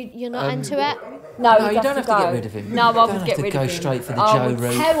him. You're not into it? No, No, he'd you don't have to go. get rid of him. No, I You don't would have get to rid go of him. straight for the I Joe would-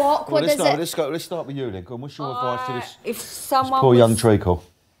 route. How awkward is it? Let's start with you then. Go on, what's your advice to this If someone poor was, young treacle?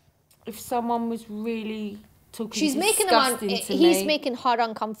 if someone was really talking She's making him disgusting to he's me, making her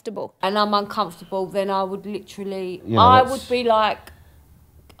uncomfortable. and I'm uncomfortable, then I would literally, You know, I that's- would be like,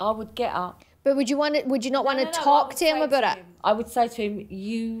 I would get up. But would you not want to I talk would to him say about it? I would say to him,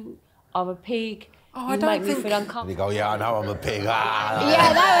 you are a pig. I You don't make me think- feel And you uncomfortable. go, yeah, I know I'm a pig. Ah.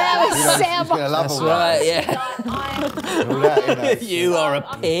 Yeah, that was He's Sam. gonna love That's all right, that. yeah. All that, you know. You are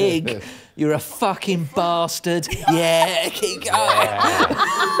a pig. You're a fucking bastard. Yeah, keep going.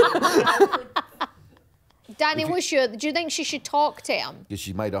 Danny, do you think she should talk to him? Because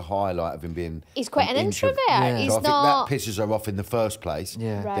she made a highlight of him being... He's quite an introvert. Yeah. He's So I not... think that pisses her off in the first place.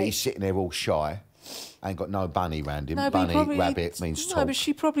 Yeah. That he's sitting there all shy, ain't got no bunny round him. No, but Bunny, he probably, rabbit means no, talk. but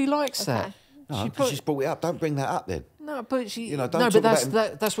she probably likes that. Okay. No, She because she's brought it up. Don't bring that up then. No, but she. You know, don't no, talk but that's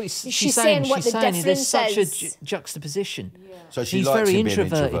about him. that's what she's She's saying. saying what She's the saying is there's such a difference is. juxtaposition. So she He's likes very him being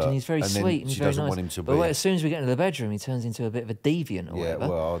introverted and he's very and then sweet and he's she very doesn't nice. want him to but be. as soon as we get into the bedroom, he turns into a bit of a deviant or Yeah, whatever.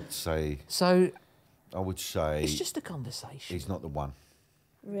 well, I'd say... So I would say... it's just a conversation. He's not the one.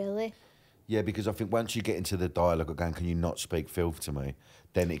 Really? Yeah, because I think once you get into the dialogue of going, can you not speak filth to me?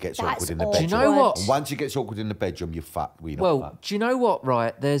 Then it gets That's awkward in the awkward. bedroom. Do you know what? And once it gets awkward in the bedroom, you're fucked. We're not Well, fucked. do you know what?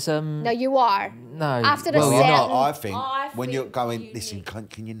 Right, there's No, you are. no. After a well, Well, you're certain- not. I think when think you're going, you listen, need-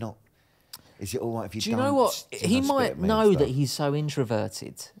 can you not? Is it all right if you Do you don't? know what? you He know, spit might at me and know that stuff? he's so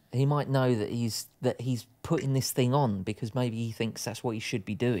introverted. He might know that he's putting this thing on because maybe he thinks that's what he should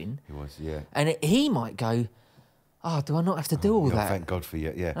be doing. He was, yeah. And he might go, "Oh, do I not have to do all Yeah, that? thank God for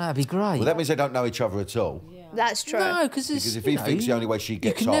you, yeah. That'd be great." Well, that means they don't know each other at all. That's true. No, because Because if he thinks the only way she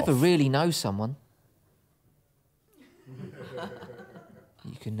gets you can never off- really know someone.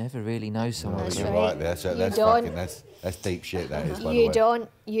 You can never really know someone. That's You're right. right there. So You that's don't. fucking, that's deep shit, that is, by the You way. don't.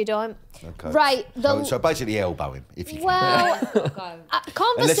 You don't. Okay. Right. So basically elbow him, if you can. well,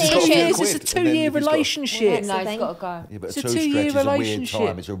 Go. Unless he's got 2 Conversation. years, quid, it's a and then 2-year if he's got- relationship. No, the thing. he's got to go. Yeah, but It's a a 2 2-year stretch is a weird relationship.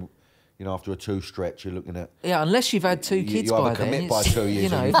 time. It's a, you know, after a 2 stretch, you're looking at... Yeah, unless you've had 2 kids you by either then. commit by it's, 2 years you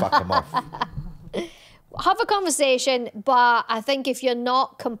know, or you fuck them off. have a conversation, but I think if you're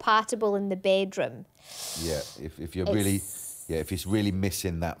not compatible in the bedroom, Yeah, if you're really... Yeah, if it's really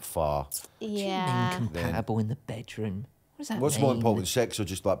missing that far. yeah. incompatible in the bedroom. What does that What's mean? more important, sex or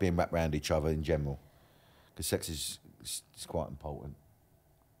just like being wrapped around each other in general? Because sex is quite important.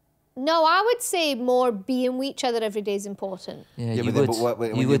 No, I would say more being with each other every day is important. Yeah, you but then would.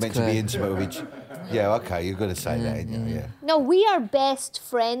 when you you're would, meant to Claire. be intimate with each... Yeah, okay, you're going to say that, ain't you? Yeah. No, we are best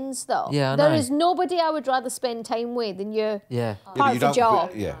friends, though. Yeah, I There know. is nobody I would rather spend time with than you. Yeah. but Part you of the don't-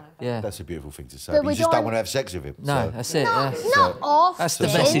 job. Yeah. Yeah. That's a beautiful thing to say. But But we you just don't don't- want to have sex with him. No, so. that's it. Not often. That's the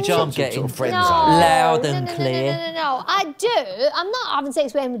message I'm getting. Sort of friend No, zone. Loud no, and no, clear. No. I do. I'm not having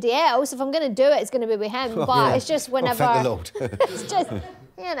sex with anybody else. If I'm going to do it, it's going to be with him. But it's just whenever. Oh, thank the Lord. It's just,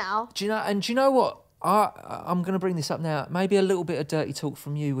 you know. Do you know what? I'm going to bring this up now. Maybe a little bit of dirty talk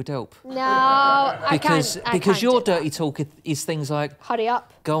from you would help. No, I can't. Because your do that. dirty talk is things like, Hurry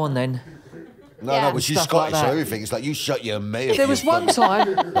up. go on then. Yeah. but she's Stuff like Scottish, so that. everything. It's like, you shut your mouth. There was one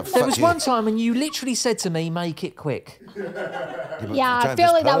time. There was you. one time when you literally said to me, "Make it quick," Yeah, I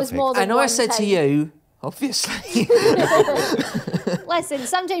feel like that was more than and one I said to time. you, obviously. Listen,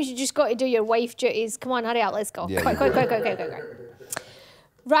 sometimes you just got to do your wife duties. Come on, hurry up, let's go. Yeah, Quick.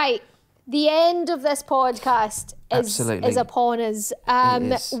 Right, the end of this podcast Absolutely. is upon us. It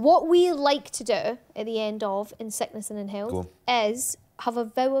is. What we like to do at the end of In Sickness and in Health Go is have a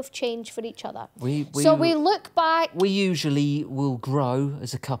vow of change for each other. So we look back. We usually will grow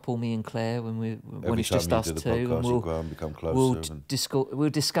as a couple, me and Claire, when it's time just you us do the two, podcast, and you grow and become closer we'll and- we'll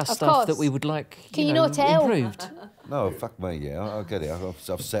discuss Of stuff course. that we would like. Can you not tell? Improved. No, fuck me, yeah, I get it. I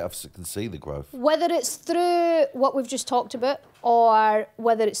can see the growth. Whether it's through what we've just talked about, or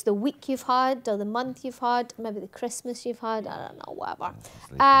whether it's the week you've had, or the month you've had, maybe the Christmas you've had, I don't know, whatever.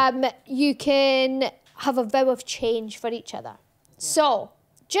 You can have a vow of change for each other. So,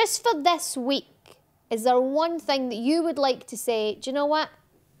 just for this week, is there one thing that you would like to say, do you know what?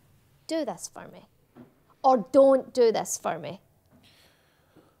 Do this for me. Or don't do this for me.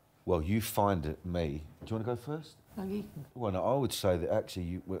 Well, you find me. Do you want to go first? Well, no, I would say that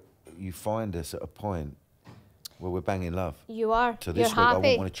actually you find us at a point where we're banging love. You are. So You're this week I happy.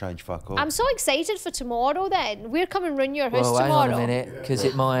 wouldn't want to change fuck all. I'm so excited for tomorrow then. We're coming round your house Well, hang tomorrow. on a minute, because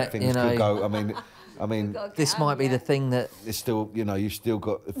it might, Things could go. I mean, this might be the thing that. it's still, you've still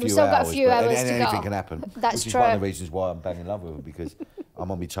got a few still got a hours. few but hours to anything go. can happen. That's which is one of true. the reasons why I'm banging love with her, because I'm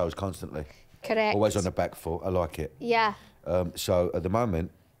on my toes constantly. Correct. Always on the back foot. I like it. Yeah. So at the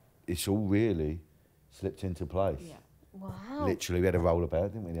moment, it's all really slipped into place. Yeah. Wow. Literally, we had a roll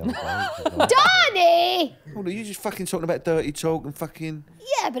about, didn't we, the other day? which was nice. Danny! Well, you just fucking talking about dirty talk and fucking...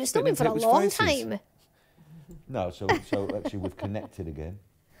 Yeah, but it's not Spitting been for a people's long faces. time. No, so actually we've connected again.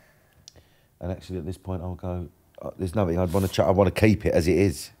 And actually at this point I'll go, there's nothing, I want to keep it as it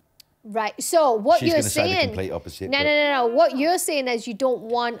is. Right. So what She's you're gonna say the saying? complete opposite, No. but- What you're saying is you don't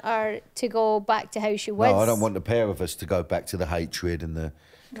want her to go back to how she was. No, I don't want the pair of us to go back to the hatred and the,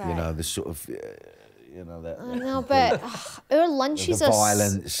 Right. the sort of, that. I know, but our lunches The are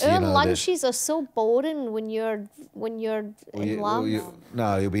violence, our the- lunches are so boring when you're in love.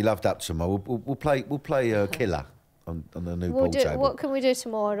 No, you'll be loved up tomorrow. We'll play Killer on the new We'll pool do. table. What can we do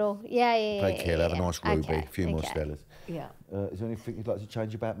tomorrow? Yeah. Play Killer, have a nice ruby, Okay, a few more okay. Stellas. Yeah. Is there anything you'd like to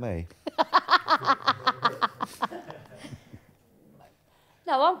change about me?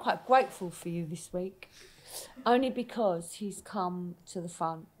 No, I'm quite grateful for you this week, only because he's come to the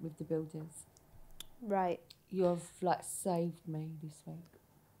front with the builders. Right. You've saved me this week.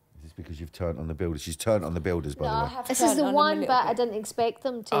 Is this because you've turned on the builders? She's turned on the builders, by the way. This is the one bit I didn't expect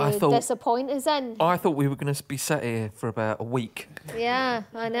them I to thought- disappoint us in. I thought we were going to be sat here for about a week, Yeah,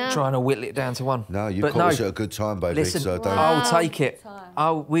 I know. trying to whittle it down to one. No, you But caught us at a good time, baby. Listen, so don't. I'll take it.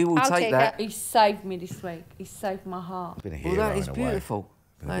 We will I'll take take that. it. He saved me this week. He saved my heart. Been a Well, hero that is in a way. beautiful.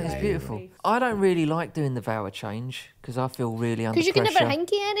 That is Yeah. beautiful. I don't really like doing the vow of change because I feel really under Because you can pressure. never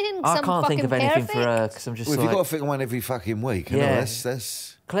hinky anything. 'cause I I'm can't think fucking of anything perfect. for her because I'm just Well, if like. you've got to think of one every fucking week, Yeah.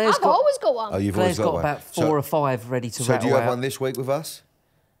 that's. Claire's I've got, always got one. Oh, you've Claire's always got one. about four or five ready to So rattle do you have out. one this week with us?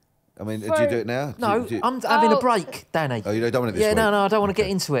 I mean, do For- you do it now? No, Do you- I'm having Oh. a break, Danny. Oh, you don't want it this Yeah, week? no, I don't want to get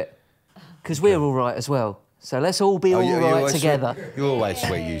into it because we're all right as well. So let's all be Oh, all you're right always together. Sweet. You're always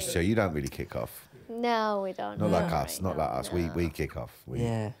sweet, you two. You don't really kick off. No, we don't. Not no, like us. no, Not like us. no. We kick off. We,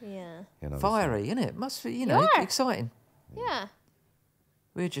 Yeah, Yeah. fiery, isn't it? Must be, You are. exciting. Yeah.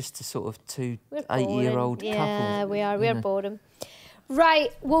 We're just a sort of two We're 8-year-old boring. couple. Yeah, we are. you We're know. boring.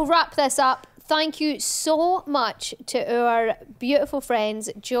 Right, we'll wrap this up. Thank you so much to our beautiful friends,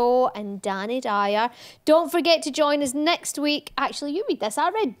 Joe and Danny Dyer. Don't forget to join us next week. Actually, you read this. I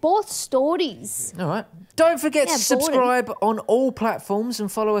read both stories. All right. Don't forget Yeah, to subscribe on all platforms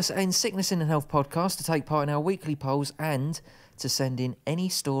and follow us in Sickness and Health Podcast to take part in our weekly polls and to send in any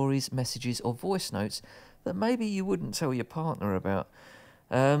stories, messages or voice notes that maybe you wouldn't tell your partner about.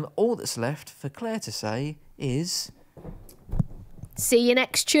 All that's left for Claire to say is... See you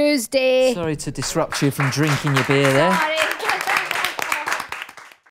next Tuesday. Sorry to disrupt you from drinking your beer there. Sorry.